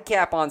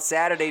nightcap on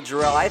Saturday,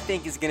 Jarrell, I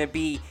think is going to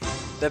be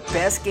the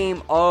best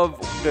game of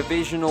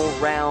divisional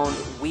round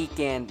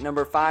weekend.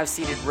 Number 5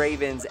 seeded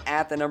Ravens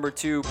at the number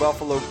 2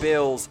 Buffalo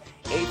Bills,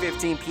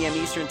 8:15 p.m.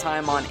 Eastern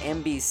time on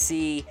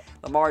NBC.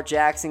 Lamar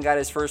Jackson got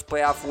his first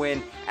playoff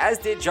win, as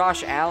did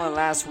Josh Allen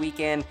last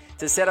weekend,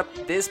 to set up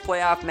this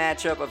playoff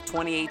matchup of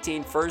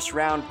 2018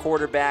 first-round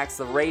quarterbacks.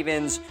 The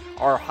Ravens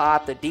are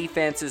hot. The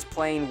defense is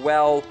playing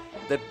well.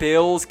 The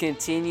Bills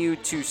continue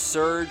to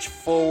surge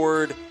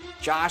forward.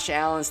 Josh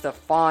Allen,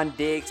 Stephon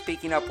Diggs,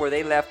 picking up where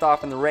they left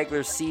off in the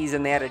regular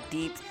season. They had a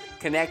deep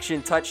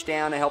connection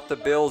touchdown to help the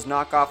Bills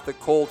knock off the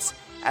Colts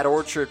at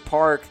Orchard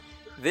Park.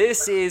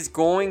 This is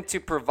going to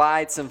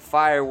provide some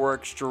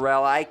fireworks,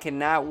 Jarrell. I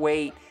cannot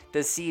wait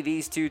to see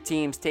these two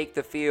teams take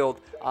the field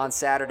on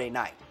Saturday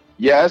night.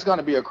 Yeah, it's going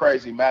to be a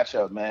crazy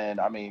matchup, man.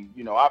 I mean,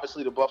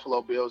 obviously the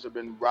Buffalo Bills have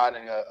been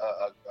riding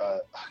a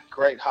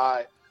great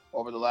high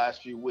over the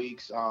last few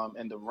weeks,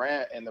 and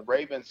the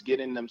Ravens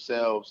getting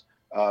themselves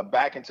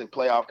back into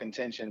playoff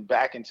contention,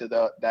 back into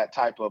that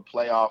type of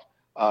playoff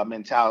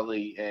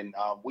mentality. And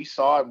we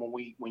saw it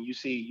when you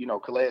see,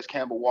 Calais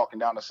Campbell walking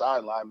down the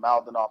sideline,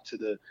 mouthing off to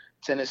the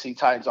Tennessee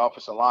Titans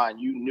offensive line.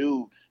 You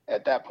knew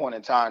at that point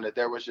in time that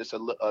there was just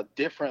a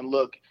different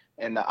look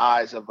in the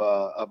eyes of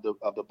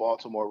the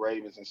Baltimore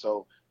Ravens. And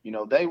so,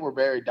 they were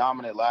very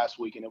dominant last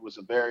week, and it was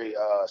a very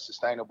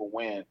sustainable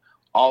win.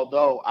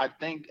 Although I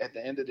think at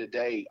the end of the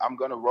day, I'm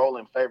going to roll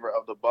in favor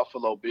of the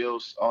Buffalo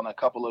Bills on a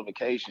couple of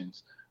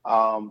occasions.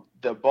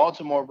 The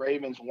Baltimore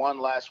Ravens won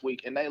last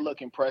week, and they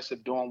look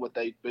impressive doing what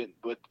they've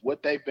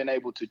been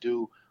able to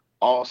do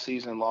all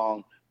season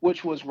long,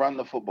 which was run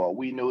the football.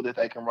 We knew that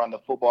they can run the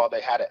football.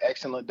 They had an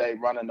excellent day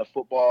running the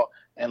football,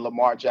 and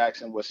Lamar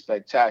Jackson was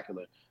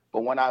spectacular.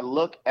 But when I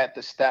look at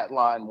the stat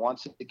line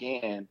once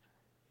again,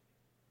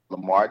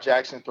 Lamar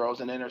Jackson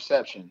throws an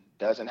interception,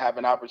 doesn't have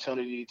an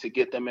opportunity to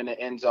get them in the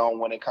end zone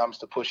when it comes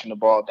to pushing the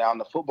ball down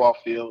the football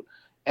field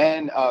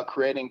and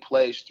creating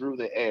plays through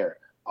the air.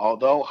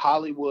 Although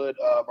Hollywood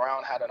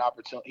Brown had an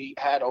opportunity, he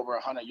had over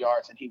 100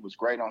 yards and he was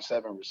great on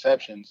 7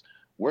 receptions.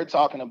 We're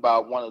talking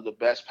about one of the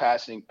best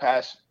pass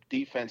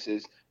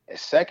defenses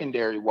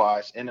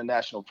secondary-wise in the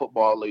National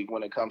Football League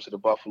when it comes to the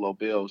Buffalo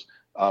Bills.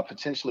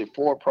 Potentially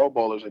 4 Pro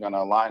Bowlers are going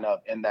to line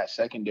up in that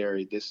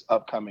secondary this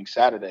upcoming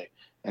Saturday.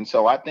 And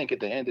so I think at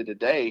the end of the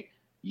day,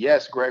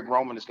 yes, Greg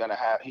Roman is going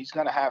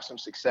to have some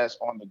success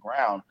on the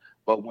ground.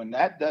 But when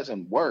that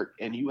doesn't work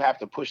and you have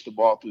to push the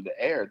ball through the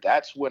air,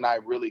 that's when I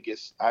really get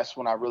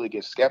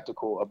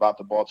skeptical about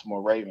the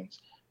Baltimore Ravens,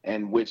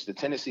 and which the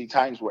Tennessee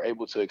Titans were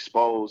able to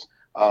expose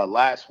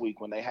last week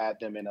when they had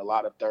them in a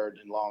lot of third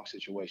and long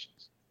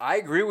situations. I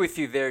agree with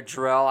you there,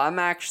 Jarrell.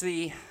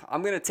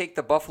 I'm going to take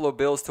the Buffalo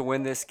Bills to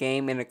win this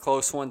game in a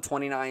close one,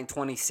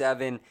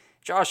 29-27.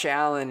 Josh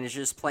Allen is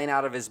just playing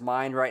out of his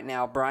mind right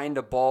now. Brian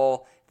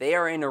DeBall, they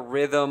are in a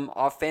rhythm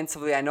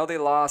offensively. I know they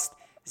lost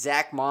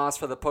Zach Moss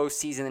for the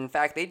postseason. In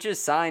fact, they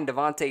just signed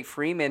Devontae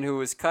Freeman, who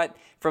was cut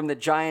from the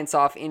Giants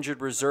off injured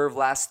reserve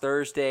last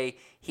Thursday.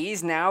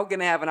 He's now going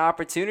to have an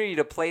opportunity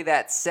to play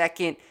that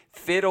second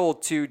fiddle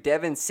to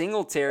Devin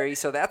Singletary,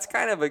 so that's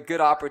kind of a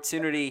good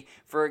opportunity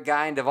for a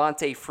guy in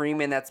Devontae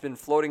Freeman that's been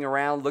floating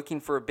around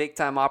looking for a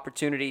big-time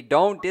opportunity.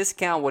 Don't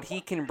discount what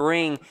he can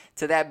bring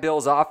to that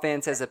Bills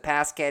offense as a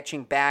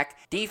pass-catching back.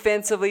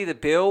 Defensively, the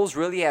Bills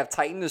really have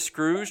tightened the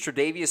screws.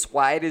 Tre'Davious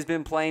White has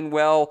been playing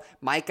well,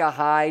 Micah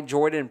Hyde,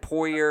 Jordan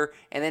Poyer,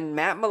 and then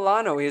Matt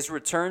Milano, his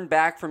return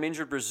back from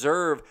injured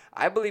reserve,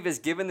 I believe has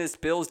given this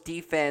Bills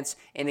defense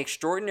an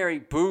extraordinary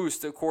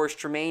boost. Of course,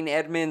 Tremaine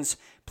Edmonds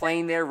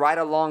playing there right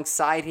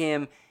alongside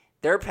him.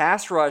 Their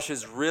pass rush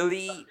has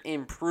really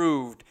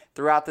improved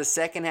throughout the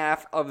second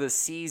half of the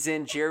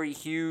season. Jerry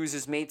Hughes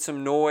has made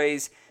some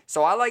noise.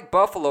 So I like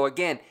Buffalo.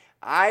 Again,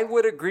 I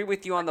would agree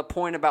with you on the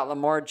point about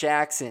Lamar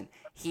Jackson.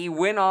 He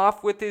went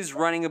off with his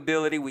running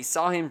ability. We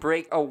saw him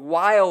break a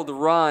wild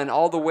run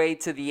all the way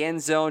to the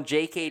end zone.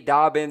 J.K.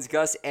 Dobbins,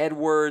 Gus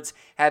Edwards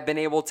have been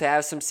able to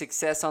have some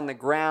success on the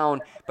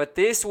ground. But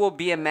this will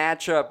be a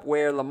matchup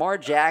where Lamar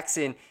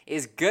Jackson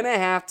is going to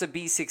have to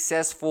be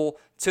successful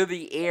to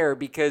the air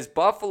because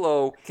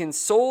Buffalo can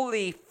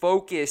solely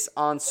focus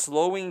on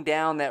slowing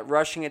down that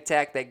rushing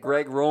attack that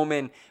Greg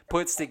Roman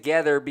puts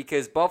together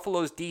because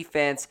Buffalo's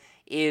defense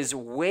is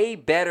way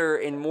better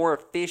and more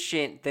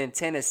efficient than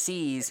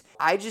Tennessee's.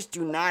 I just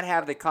do not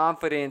have the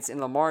confidence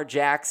in Lamar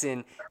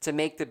Jackson to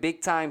make the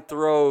big-time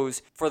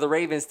throws for the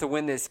Ravens to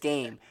win this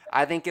game.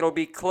 I think it'll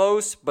be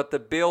close, but the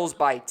Bills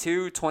by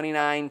 2,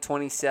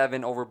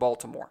 29-27 over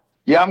Baltimore.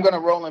 Yeah, I'm going to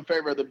roll in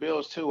favor of the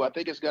Bills, too. I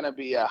think it's going to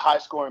be a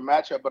high-scoring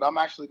matchup, but I'm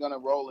actually going to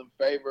roll in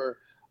favor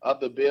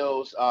of the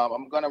Bills.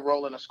 I'm going to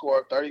roll in a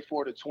score of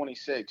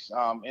 34-26.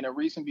 And the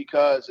reason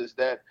because is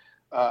that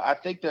I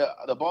think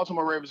the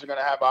Baltimore Ravens are going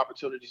to have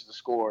opportunities to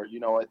score. You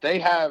know, if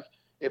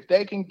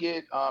they can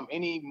get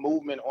any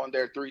movement on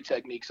their three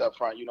techniques up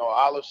front, you know,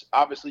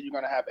 obviously you're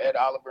going to have Ed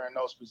Oliver in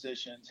those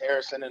positions,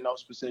 Harrison in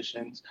those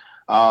positions,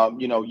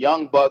 you know,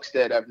 young bucks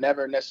that have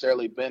never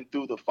necessarily been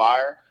through the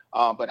fire,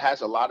 but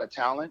has a lot of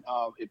talent.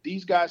 If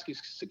these guys can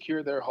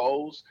secure their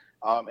holes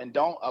and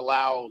don't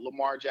allow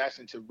Lamar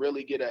Jackson to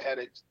really get ahead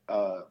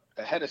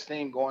of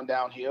steam going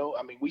downhill.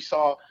 I mean, we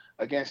saw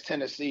against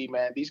Tennessee,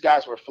 man, these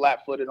guys were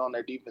flat-footed on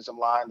their defensive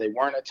line. They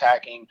weren't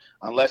attacking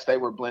unless they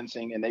were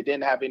blitzing, and they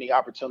didn't have any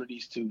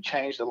opportunities to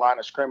change the line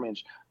of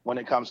scrimmage when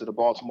it comes to the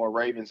Baltimore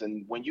Ravens.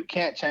 And when you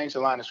can't change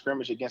the line of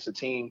scrimmage against a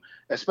team,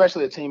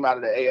 especially a team out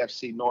of the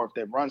AFC North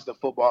that runs the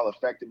football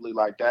effectively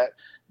like that,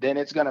 then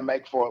it's going to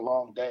make for a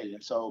long day.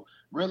 And so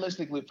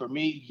realistically for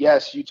me,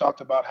 yes, you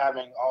talked about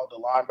having all the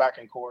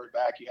linebacking core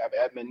back. You have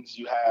Edmonds,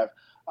 you have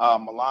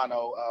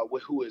Milano,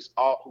 who was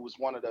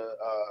one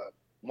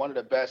of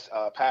the best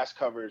pass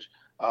coverage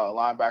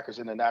linebackers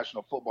in the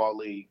National Football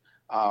League.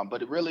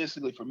 But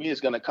realistically, for me,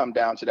 it's going to come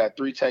down to that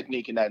three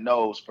technique and that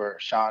nose for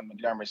Sean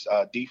McDermott's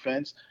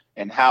defense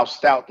and how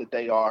stout that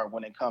they are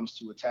when it comes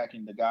to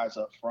attacking the guys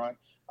up front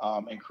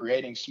and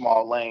creating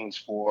small lanes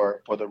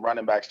for the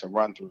running backs to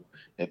run through.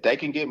 If they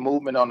can get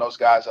movement on those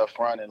guys up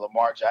front and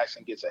Lamar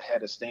Jackson gets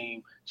ahead of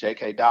steam,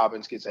 J.K.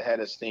 Dobbins gets ahead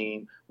of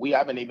steam. We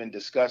haven't even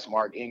discussed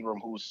Mark Ingram,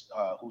 who's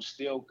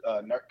still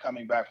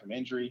coming back from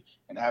injury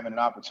and having an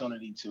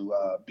opportunity to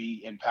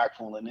be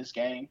impactful in this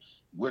game.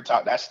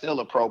 That's still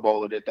a Pro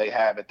Bowler that they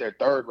have at their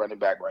third running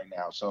back right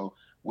now. So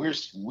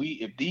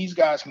if these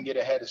guys can get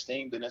ahead of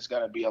steam, then it's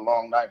going to be a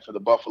long night for the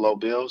Buffalo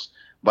Bills.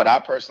 But I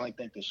personally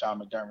think that Sean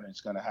McDermott is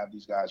going to have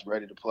these guys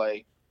ready to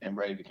play and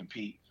ready to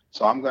compete.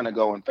 So I'm going to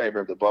go in favor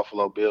of the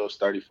Buffalo Bills,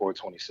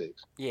 34-26.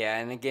 Yeah,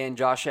 and again,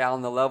 Josh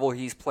Allen, the level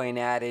he's playing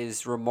at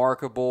is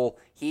remarkable.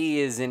 He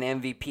is an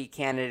MVP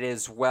candidate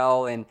as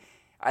well, and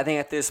I think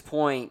at this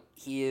point,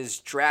 he has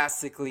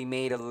drastically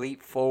made a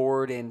leap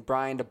forward, and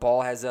Brian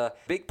DePaul has a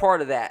big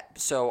part of that.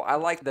 So I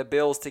like the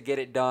Bills to get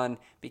it done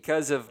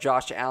because of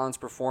Josh Allen's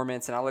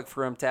performance, and I look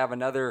for him to have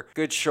another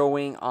good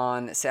showing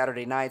on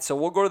Saturday night. So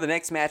we'll go to the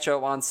next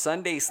matchup on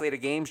Sunday's slate of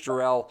games,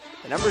 Jarrell.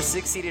 The number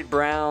 6-seeded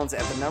Browns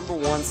at the number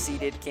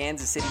 1-seeded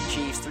Kansas City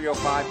Chiefs,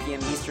 3:05 p.m.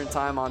 Eastern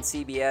Time on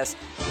CBS.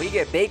 We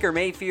get Baker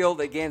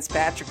Mayfield against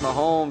Patrick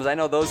Mahomes. I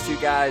know those two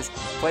guys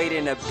played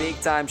in a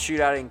big-time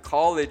shootout in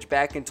college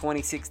back in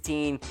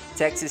 2016,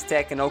 Texas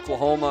Tech and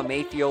Oklahoma.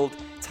 Mayfield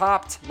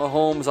topped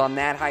Mahomes on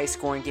that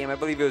high-scoring game. I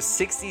believe it was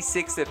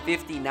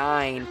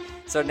 66-59.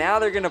 So now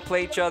they're going to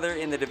play each other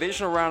in the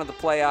divisional round of the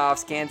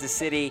playoffs. Kansas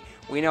City,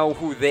 we know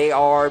who they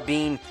are,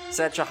 being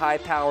such a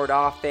high-powered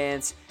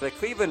offense. The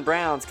Cleveland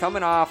Browns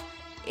coming off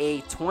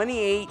a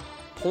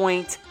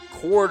 28-point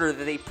quarter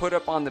that they put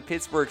up on the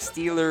Pittsburgh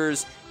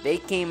Steelers. They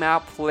came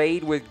out,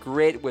 played with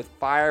grit, with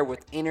fire,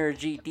 with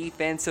energy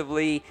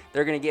defensively.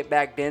 They're going to get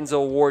back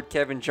Denzel Ward,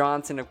 Kevin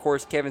Johnson, of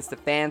course, Kevin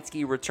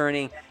Stefanski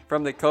returning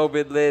from the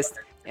COVID list.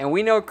 And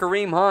we know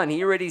Kareem Hunt,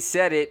 he already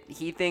said it.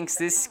 He thinks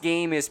this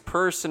game is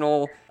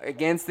personal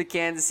against the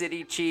Kansas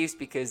City Chiefs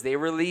because they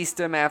released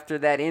him after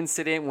that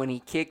incident when he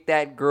kicked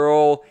that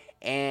girl.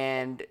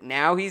 And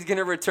now he's going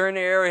to return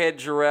to Arrowhead,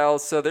 Jarrell.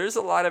 So there's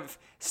a lot of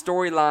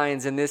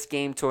storylines in this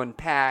game to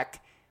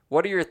unpack.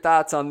 What are your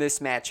thoughts on this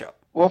matchup?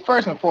 Well,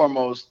 first and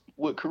foremost,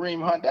 with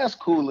Kareem Hunt, that's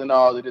cool and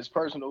all that it's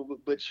personal,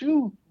 but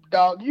you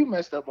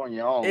messed up on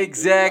your own.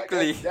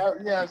 Exactly. Like you know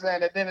what I'm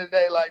saying? At the end of the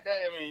day, like that,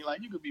 I mean,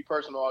 like you could be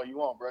personal all you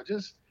want, bro.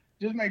 Just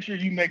make sure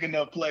you make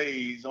enough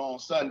plays on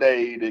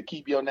Sunday to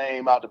keep your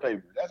name out the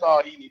paper. That's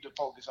all he need to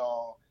focus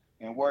on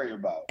and worry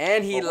about.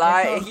 And he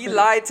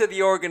lied to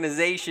the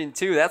organization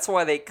too. That's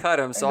why they cut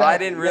him. So exactly. I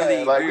didn't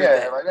really agree with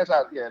that. Like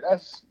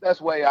that's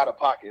way out of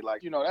pocket.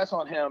 Like, you know, that's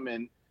on him.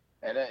 And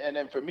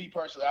then for me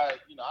personally, I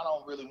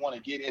don't really want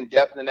to get in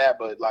depth in that,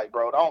 but like,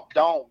 bro,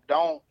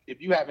 don't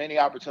if you have any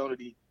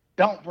opportunity,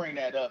 don't bring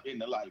that up in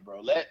the light,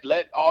 bro.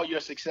 Let all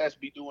your success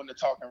be doing the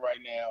talking right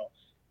now.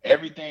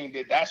 Everything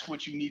that's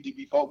what you need to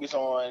be focused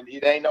on.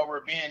 It ain't no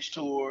revenge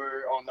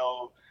tour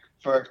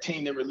for a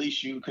team to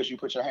release you because you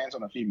put your hands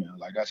on a female.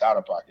 Like, that's out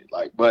of pocket.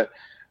 Like, but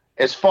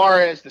as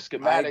far as the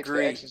schematics,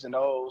 the X's and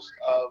O's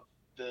of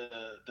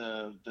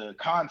the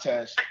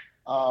contest,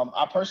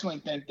 I personally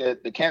think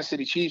that the Kansas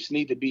City Chiefs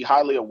need to be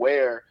highly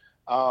aware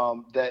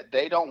that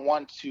they don't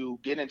want to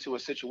get into a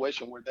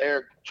situation where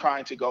they're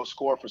trying to go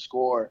score for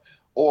score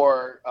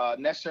or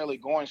necessarily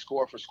going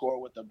score for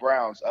score with the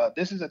Browns.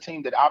 This is a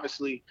team that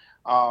obviously,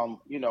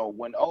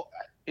 when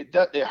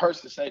it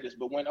hurts to say this,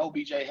 but when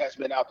OBJ has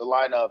been out the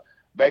lineup,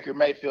 Baker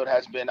Mayfield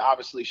has been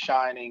obviously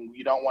shining.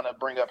 You don't want to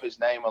bring up his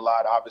name a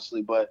lot,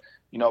 obviously, but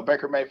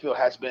Baker Mayfield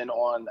has been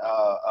on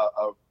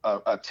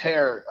a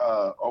tear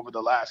over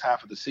the last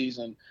half of the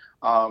season.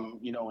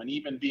 And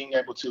even being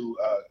able to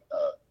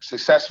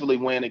successfully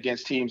win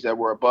against teams that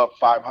were above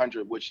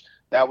 500, which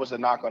that was a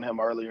knock on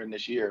him earlier in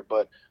this year.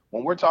 But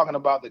when we're talking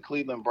about the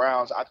Cleveland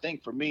Browns, I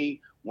think for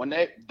me, when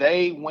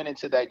they went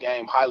into that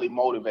game highly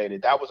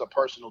motivated, that was a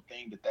personal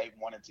thing that they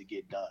wanted to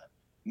get done.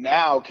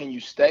 Now, can you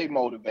stay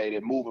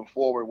motivated moving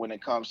forward when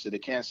it comes to the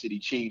Kansas City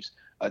Chiefs,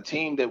 a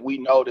team that we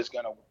know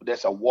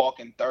that's a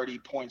walking 30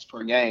 points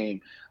per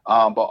game,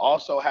 but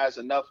also has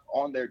enough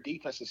on their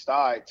defensive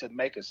side to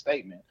make a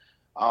statement?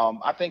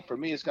 I think for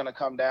me, it's going to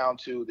come down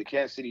to the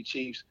Kansas City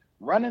Chiefs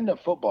running the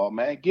football,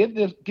 man. Give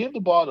the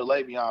ball to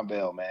Le'Veon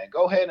Bell, man.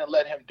 Go ahead and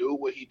let him do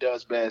what he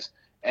does best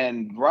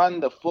and run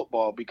the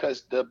football,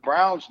 because the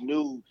Browns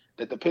knew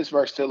that the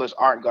Pittsburgh Steelers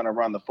aren't going to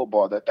run the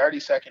football. They're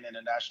 32nd in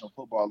the National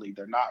Football League.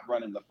 They're not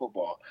running the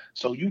football.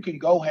 So you can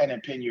go ahead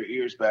and pin your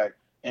ears back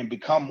and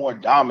become more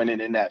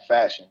dominant in that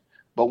fashion.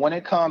 But when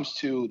it comes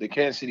to the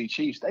Kansas City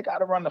Chiefs, they got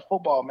to run the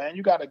football, man.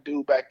 You got a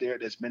dude back there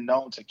that's been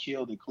known to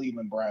kill the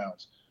Cleveland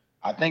Browns.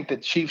 I think the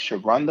Chiefs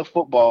should run the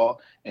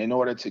football in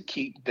order to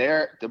keep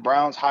the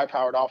Browns'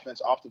 high-powered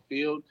offense off the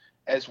field,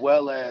 as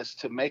well as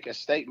to make a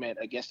statement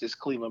against this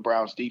Cleveland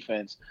Browns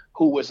defense,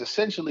 who was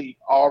essentially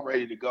all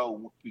ready to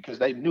go because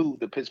they knew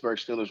the Pittsburgh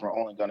Steelers were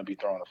only going to be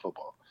throwing the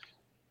football.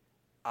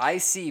 I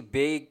see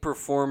big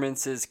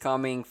performances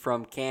coming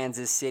from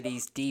Kansas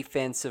City's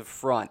defensive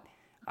front.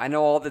 I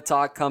know all the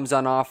talk comes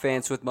on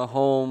offense with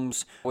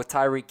Mahomes, with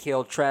Tyreek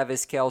Hill,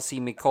 Travis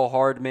Kelce, Mecole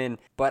Hardman,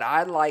 but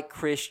I like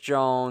Chris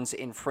Jones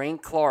and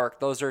Frank Clark.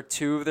 Those are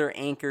two of their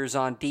anchors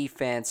on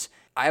defense.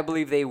 I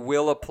believe they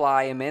will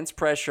apply immense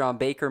pressure on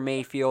Baker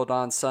Mayfield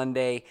on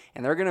Sunday,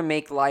 and they're going to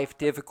make life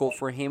difficult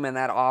for him and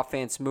that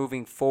offense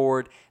moving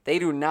forward. They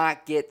do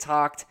not get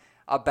talked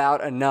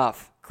about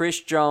enough.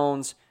 Chris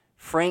Jones,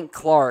 Frank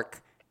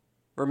Clark,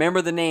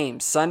 remember the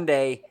names.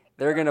 Sunday,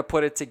 they're going to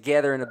put it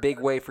together in a big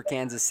way for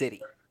Kansas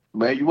City.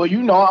 Man, well,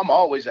 I'm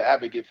always an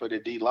advocate for the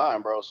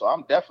D-line, bro, so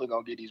I'm definitely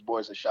going to give these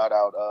boys a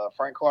shout-out.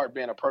 Frank Clark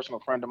being a personal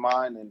friend of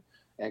mine,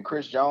 and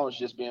Chris Jones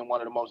just being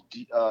one of the most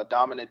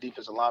dominant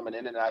defensive linemen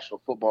in the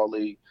National Football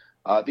League.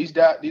 These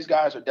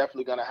guys are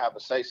definitely going to have a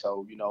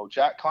say-so.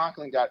 Jack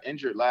Conklin got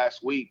injured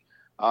last week,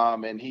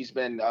 and he's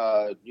been,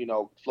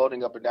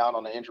 floating up and down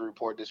on the injury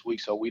report this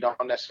week, so we don't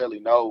necessarily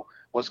know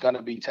what's going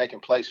to be taking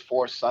place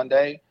for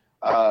Sunday.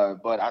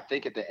 But I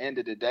think at the end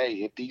of the day,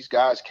 if these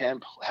guys can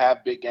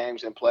have big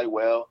games and play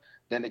well,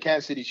 then the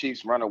Kansas City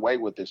Chiefs run away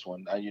with this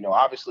one.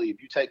 Obviously,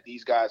 if you take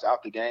these guys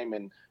out the game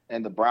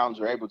and the Browns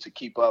are able to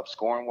keep up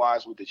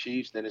scoring-wise with the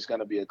Chiefs, then it's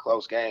going to be a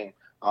close game.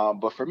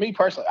 But for me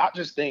personally, I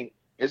just think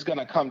it's going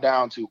to come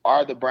down to,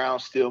 are the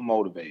Browns still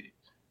motivated?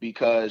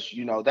 Because,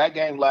 that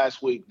game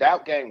last week,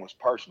 that game was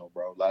personal,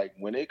 bro. Like,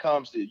 when it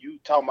comes to you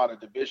talking about a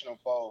divisional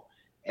foe,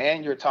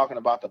 and you're talking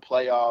about the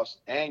playoffs,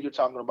 and you're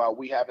talking about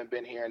we haven't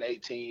been here in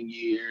 18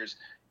 years,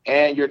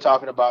 and you're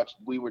talking about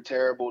we were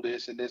terrible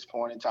this and this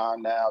point in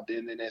time now,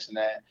 then this and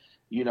that.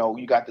 You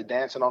got the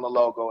dancing on the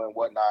logo and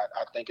whatnot.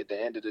 I think at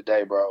the end of the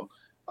day, bro,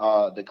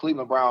 the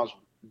Cleveland Browns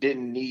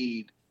didn't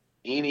need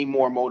any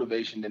more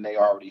motivation than they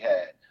already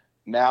had.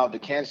 Now, the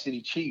Kansas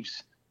City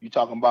Chiefs, you're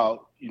talking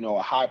about,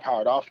 a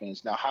high-powered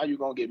offense. Now, how you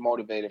going to get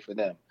motivated for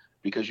them?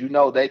 Because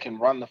they can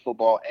run the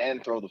football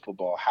and throw the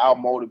football. How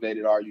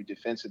motivated are you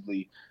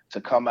defensively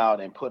to come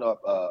out and put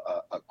up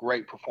a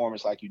great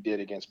performance like you did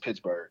against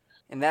Pittsburgh?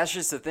 And that's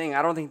just the thing.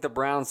 I don't think the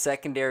Browns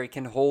secondary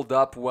can hold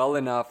up well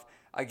enough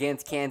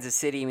against Kansas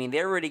City. I mean,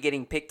 they're already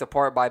getting picked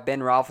apart by Ben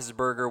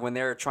Roethlisberger when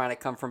they're trying to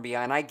come from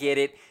behind. I get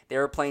it. They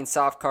were playing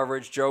soft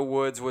coverage. Joe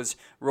Woods was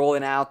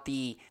rolling out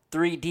the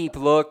 3-deep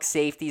look,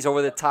 safeties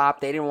over the top.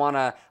 They didn't want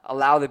to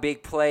allow the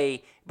big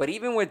play. But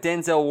even with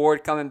Denzel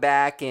Ward coming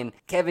back and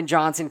Kevin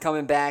Johnson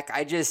coming back,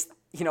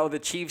 the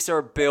Chiefs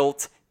are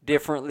built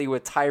differently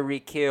with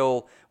Tyreek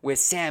Hill, with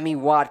Sammy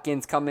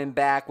Watkins coming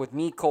back, with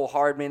Mecole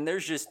Hardman.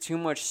 There's just too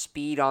much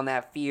speed on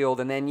that field.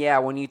 And then,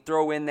 when you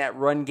throw in that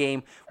run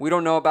game, we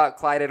don't know about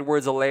Clyde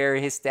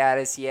Edwards-Helaire, his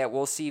status yet.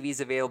 We'll see if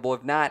he's available.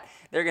 If not,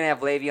 they're going to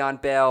have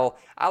Le'Veon Bell.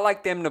 I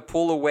like them to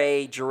pull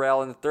away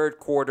Jarrell in the third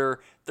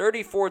quarter,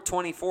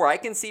 34-24. I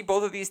can see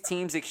both of these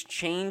teams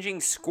exchanging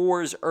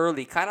scores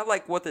early, kind of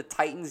like what the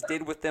Titans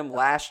did with them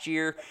last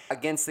year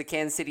against the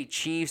Kansas City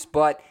Chiefs,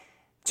 but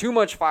too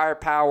much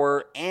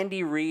firepower.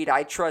 Andy Reid,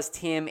 I trust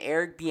him.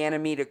 Eric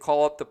Bieniemy to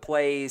call up the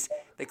plays.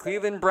 The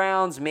Cleveland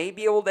Browns may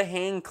be able to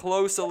hang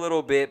close a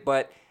little bit,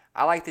 but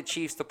I like the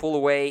Chiefs to pull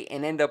away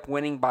and end up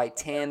winning by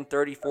 10,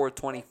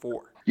 34-24.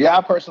 Yeah,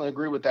 I personally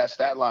agree with that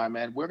stat line,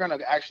 man. We're going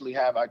to actually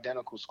have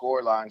identical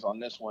score lines on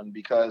this one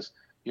because,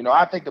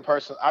 I think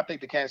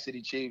the Kansas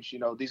City Chiefs,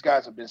 these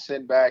guys have been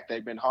sitting back.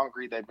 They've been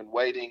hungry. They've been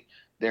waiting.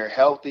 They're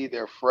healthy.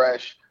 They're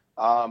fresh.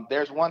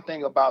 There's one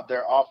thing about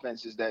their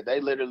offense is that they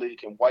literally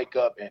can wake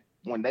up and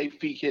when their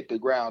feet hit the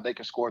ground, they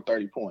can score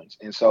 30 points.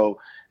 And so,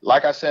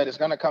 like I said, it's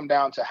going to come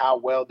down to how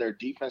well their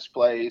defense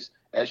plays.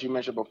 As you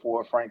mentioned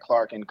before, Frank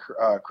Clark and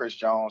Chris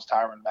Jones,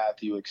 Tyrann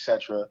Mathieu, et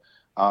cetera,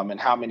 and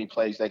how many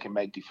plays they can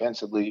make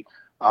defensively.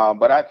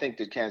 But I think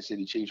the Kansas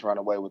City Chiefs run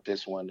away with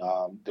this one.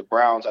 The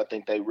Browns, I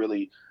think they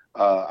really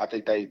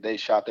they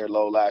shot their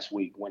low last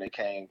week when it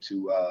came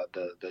to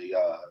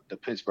the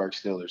Pittsburgh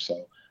Steelers.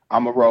 So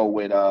I'm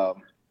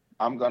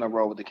going to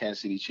roll with the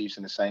Kansas City Chiefs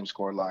in the same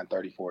score line,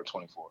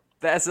 34-24.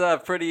 That's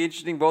pretty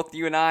interesting. Both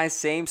you and I,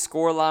 same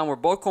score line. We're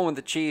both going with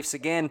the Chiefs.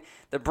 Again,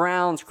 the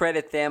Browns,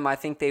 credit them. I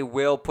think they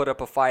will put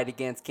up a fight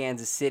against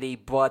Kansas City,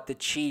 but the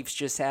Chiefs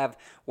just have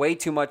way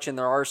too much in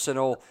their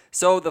arsenal.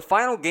 So the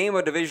final game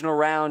of divisional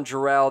round,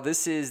 Jarrell,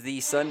 this is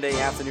the Sunday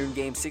afternoon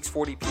game,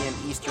 6:40 p.m.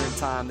 Eastern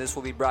Time. This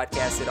will be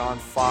broadcasted on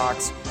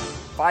Fox.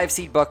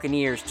 5-seed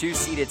Buccaneers,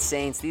 2-seeded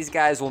Saints. These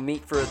guys will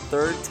meet for a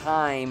third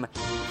time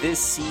this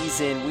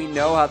season. We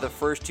know how the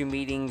first two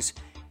meetings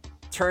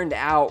turned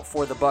out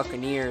for the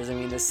Buccaneers. I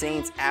mean, the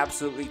Saints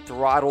absolutely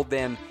throttled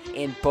them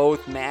in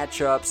both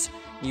matchups.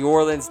 New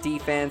Orleans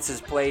defense has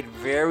played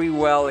very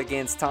well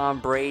against Tom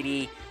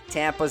Brady.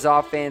 Tampa's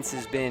offense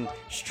has been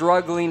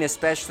struggling,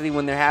 especially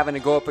when they're having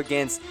to go up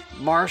against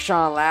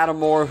Marshawn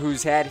Lattimore,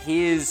 who's had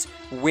his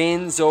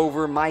wins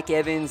over Mike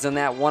Evans in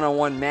that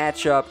one-on-one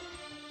matchup.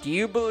 Do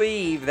you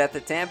believe that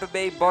the Tampa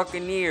Bay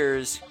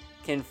Buccaneers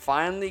can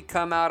finally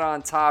come out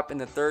on top in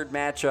the third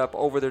matchup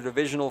over their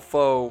divisional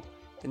foe,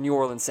 the New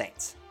Orleans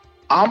Saints?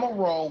 I'm going to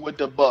roll with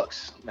the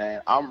Bucs,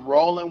 man. I'm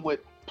rolling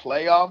with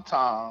playoff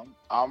time.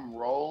 I'm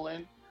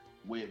rolling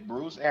with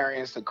Bruce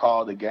Arians to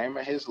call the game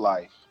of his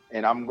life.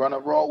 And I'm going to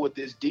roll with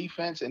this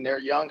defense and their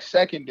young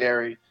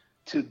secondary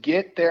to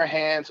get their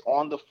hands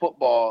on the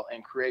football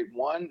and create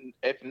one,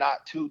 if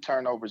not two,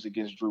 turnovers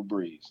against Drew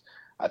Brees.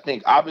 I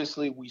think,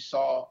 obviously, we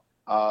saw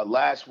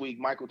last week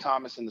Michael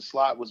Thomas in the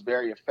slot was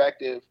very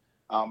effective.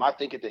 I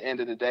think at the end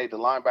of the day, the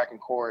linebacking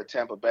core at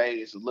Tampa Bay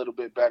is a little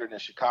bit better than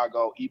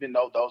Chicago, even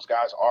though those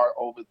guys are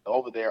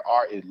over there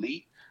are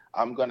elite.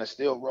 I'm going to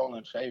still roll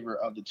in favor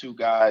of the two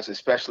guys,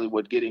 especially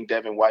with getting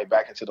Devin White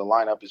back into the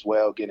lineup as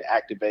well, getting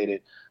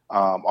activated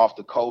off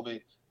the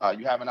COVID.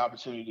 You have an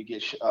opportunity to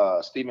get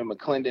Stephen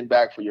McClendon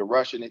back for your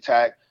rushing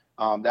attack.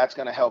 That's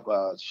going to help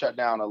shut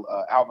down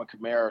Alvin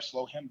Kamara,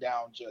 slow him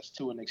down just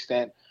to an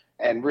extent.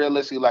 And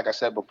realistically, like I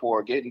said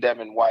before, getting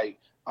Devin White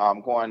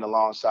going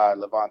alongside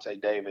Levante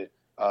David,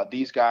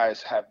 these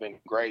guys have been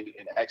great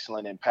and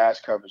excellent in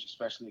pass coverage,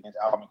 especially against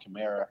Alvin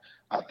Kamara.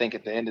 I think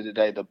at the end of the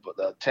day, the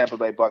Tampa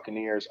Bay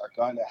Buccaneers are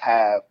going to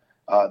have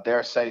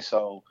their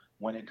say-so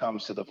when it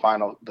comes to the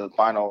final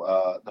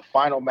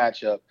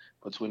matchup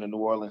between the New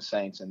Orleans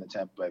Saints and the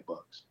Tampa Bay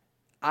Bucs.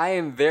 I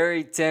am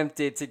very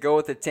tempted to go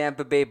with the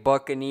Tampa Bay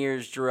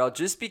Buccaneers, Jarrell,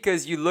 just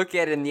because you look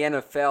at it in the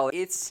NFL,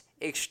 it's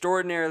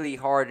extraordinarily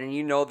hard, and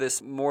you know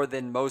this more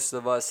than most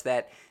of us,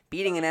 that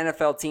beating an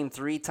NFL team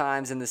 3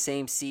 times in the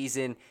same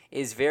season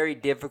is very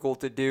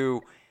difficult to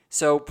do.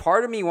 So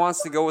part of me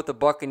wants to go with the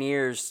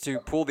Buccaneers to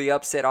pull the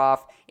upset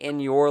off in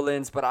New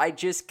Orleans, but I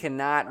just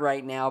cannot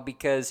right now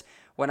because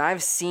when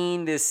I've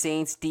seen this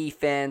Saints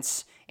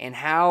defense and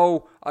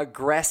how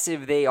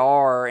aggressive they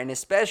are, and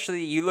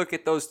especially you look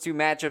at those two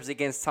matchups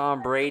against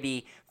Tom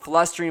Brady,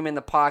 flustering him in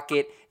the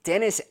pocket.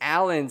 Dennis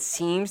Allen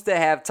seems to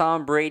have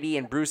Tom Brady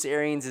and Bruce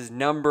Arians'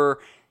 number.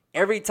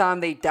 Every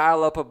time they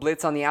dial up a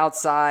blitz on the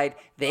outside,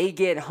 they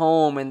get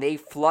home and they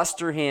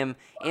fluster him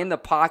in the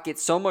pocket,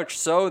 so much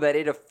so that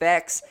it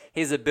affects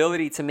his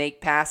ability to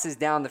make passes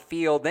down the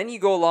field. Then you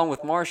go along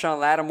with Marshawn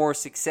Lattimore's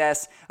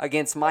success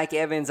against Mike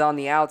Evans on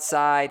the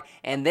outside.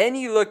 And then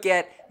you look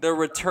at the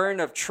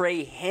return of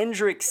Trey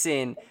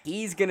Hendrickson.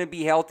 He's going to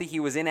be healthy. He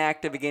was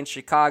inactive against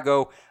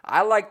Chicago.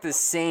 I like the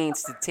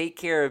Saints to take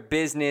care of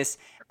business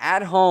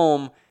at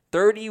home,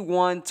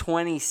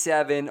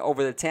 31-27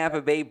 over the Tampa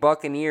Bay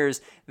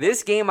Buccaneers.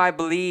 This game, I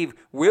believe,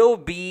 will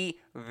be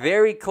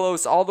very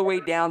close all the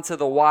way down to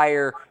the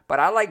wire, but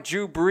I like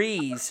Drew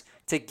Brees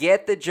to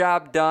get the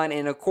job done,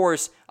 and of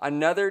course,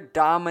 another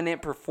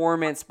dominant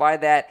performance by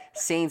that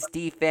Saints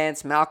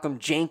defense. Malcolm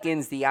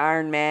Jenkins, the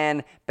Iron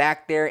Man,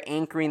 back there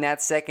anchoring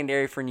that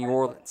secondary for New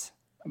Orleans.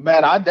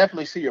 Man, I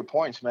definitely see your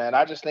points, man.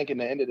 I just think in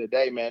the end of the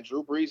day, man,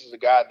 Drew Brees is a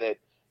guy that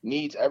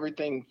needs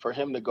everything for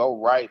him to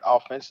go right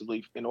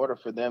offensively in order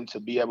for them to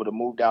be able to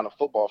move down the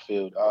football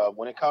field.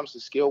 When it comes to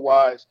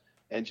skill-wise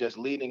and just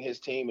leading his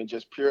team and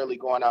just purely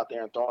going out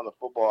there and throwing the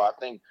football, I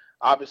think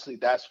obviously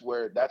that's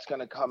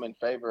going to come in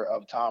favor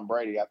of Tom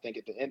Brady. I think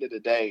at the end of the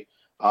day,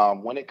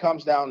 when it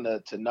comes down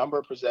to number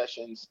of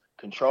possessions,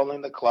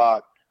 controlling the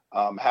clock,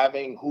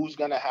 having who's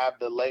going to have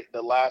the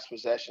last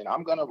possession,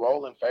 I'm going to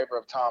roll in favor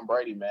of Tom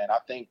Brady, man. I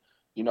think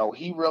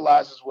he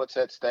realizes what's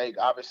at stake.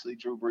 Obviously,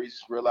 Drew Brees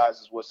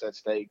realizes what's at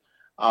stake.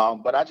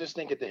 But I just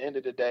think at the end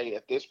of the day,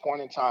 at this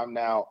point in time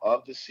now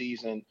of the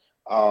season,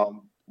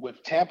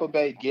 with Tampa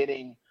Bay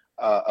getting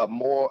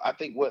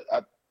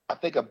I I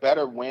think a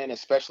better win,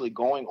 especially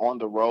going on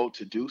the road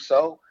to do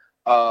so,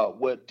 has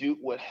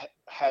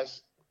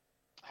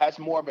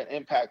more of an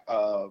impact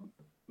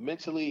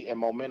mentally and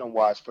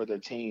momentum-wise for their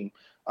team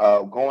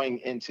going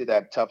into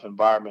that tough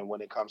environment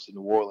when it comes to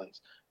New Orleans.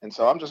 And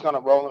so I'm just going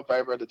to roll in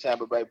favor of the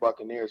Tampa Bay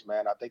Buccaneers,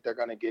 man. I think they're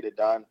going to get it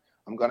done.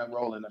 I'm going to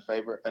roll in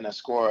a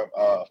score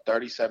of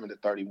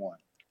 37-31.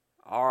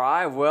 All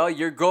right, well,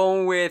 you're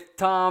going with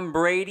Tom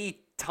Brady,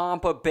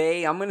 Tampa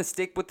Bay. I'm going to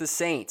stick with the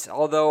Saints,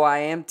 although I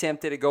am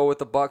tempted to go with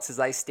the Bucs,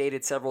 as I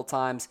stated several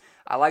times.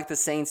 I like the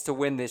Saints to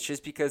win this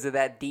just because of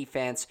that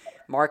defense.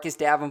 Marcus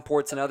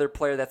Davenport's another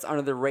player that's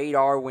under the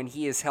radar. When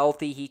he is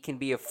healthy, he can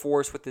be a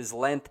force with his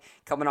length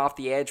coming off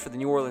the edge for the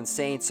New Orleans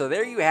Saints. So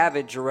there you have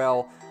it,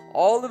 Jarrell.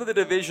 All of the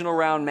divisional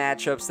round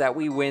matchups that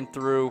we went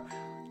through,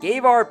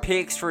 gave our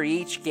picks for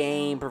each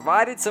game,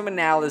 provided some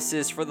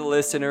analysis for the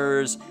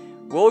listeners.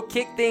 We'll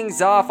kick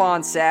things off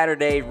on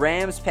Saturday,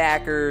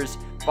 Rams-Packers,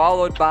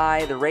 followed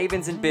by the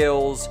Ravens and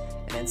Bills,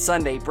 and then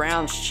Sunday,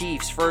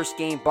 Browns-Chiefs, first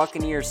game,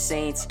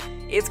 Buccaneers-Saints.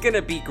 It's going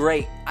to be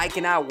great. I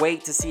cannot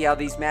wait to see how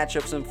these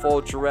matchups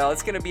unfold, Jarrell.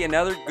 It's going to be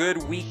another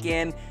good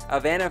weekend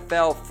of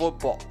NFL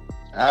football.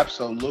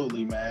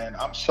 Absolutely, man.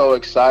 I'm so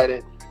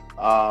excited.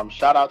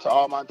 Shout out to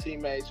all my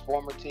teammates,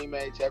 former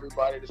teammates,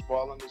 everybody that's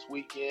balling this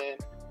weekend.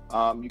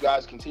 You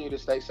guys continue to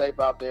stay safe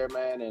out there,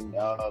 man, and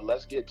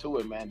let's get to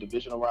it, man.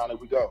 Divisional round, here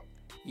we go.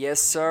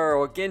 Yes, sir.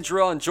 Well, again,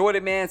 Jarrell, enjoyed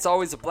it, man. It's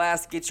always a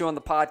blast to get you on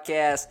the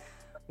podcast.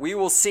 We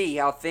will see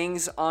how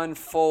things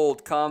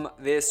unfold come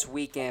this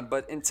weekend.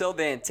 But until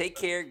then, take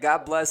care,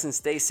 God bless, and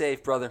stay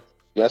safe, brother.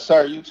 Yes,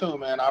 sir. You too,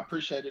 man. I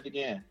appreciate it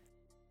again.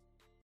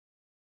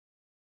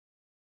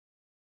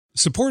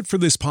 Support for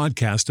this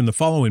podcast and the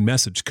following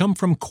message come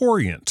from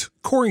Corient.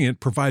 Corient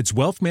provides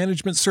wealth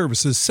management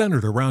services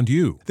centered around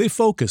you. They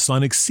focus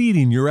on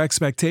exceeding your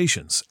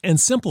expectations and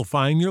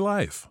simplifying your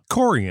life.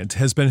 Corient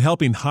has been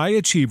helping high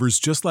achievers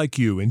just like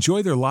you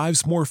enjoy their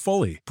lives more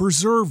fully,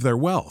 preserve their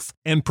wealth,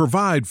 and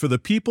provide for the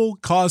people,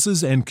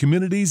 causes, and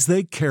communities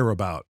they care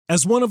about.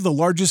 As one of the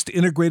largest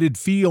integrated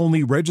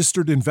fee-only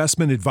registered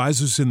investment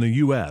advisors in the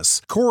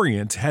U.S.,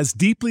 Corient has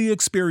deeply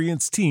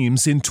experienced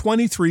teams in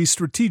 23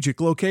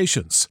 strategic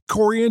locations.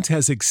 Corient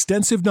has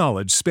extensive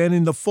knowledge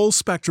spanning the full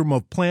spectrum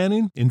of planning,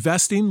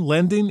 investing,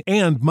 lending,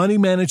 and money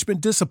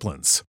management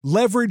disciplines.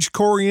 Leverage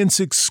Corient's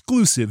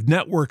exclusive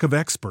network of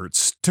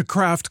experts to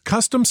craft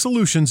custom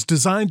solutions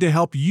designed to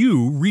help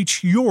you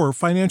reach your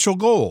financial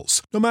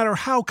goals, no matter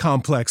how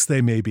complex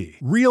they may be.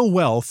 Real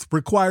wealth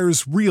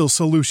requires real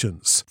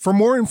solutions. For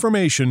more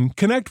information,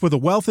 connect with a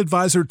wealth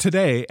advisor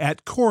today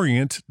at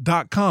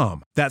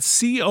Corient.com.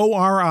 That's Corient.com.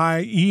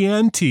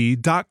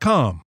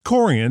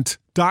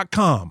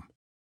 Corient.com.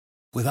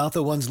 Without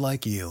the ones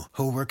like you,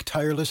 who work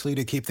tirelessly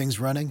to keep things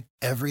running,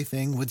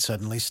 everything would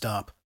suddenly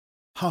stop.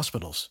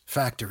 Hospitals,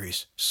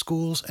 factories,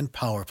 schools, and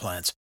power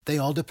plants, they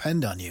all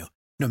depend on you.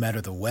 No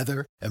matter the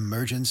weather,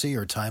 emergency,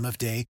 or time of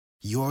day,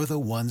 you're the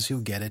ones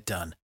who get it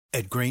done.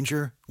 At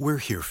Grainger, we're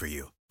here for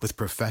you with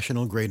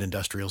professional-grade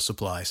industrial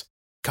supplies.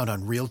 Count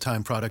on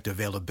real-time product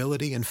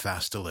availability and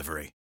fast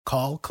delivery.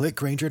 Call, click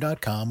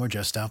Grainger.com, or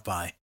just stop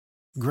by.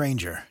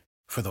 Grainger,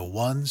 for the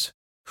ones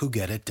who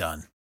get it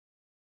done.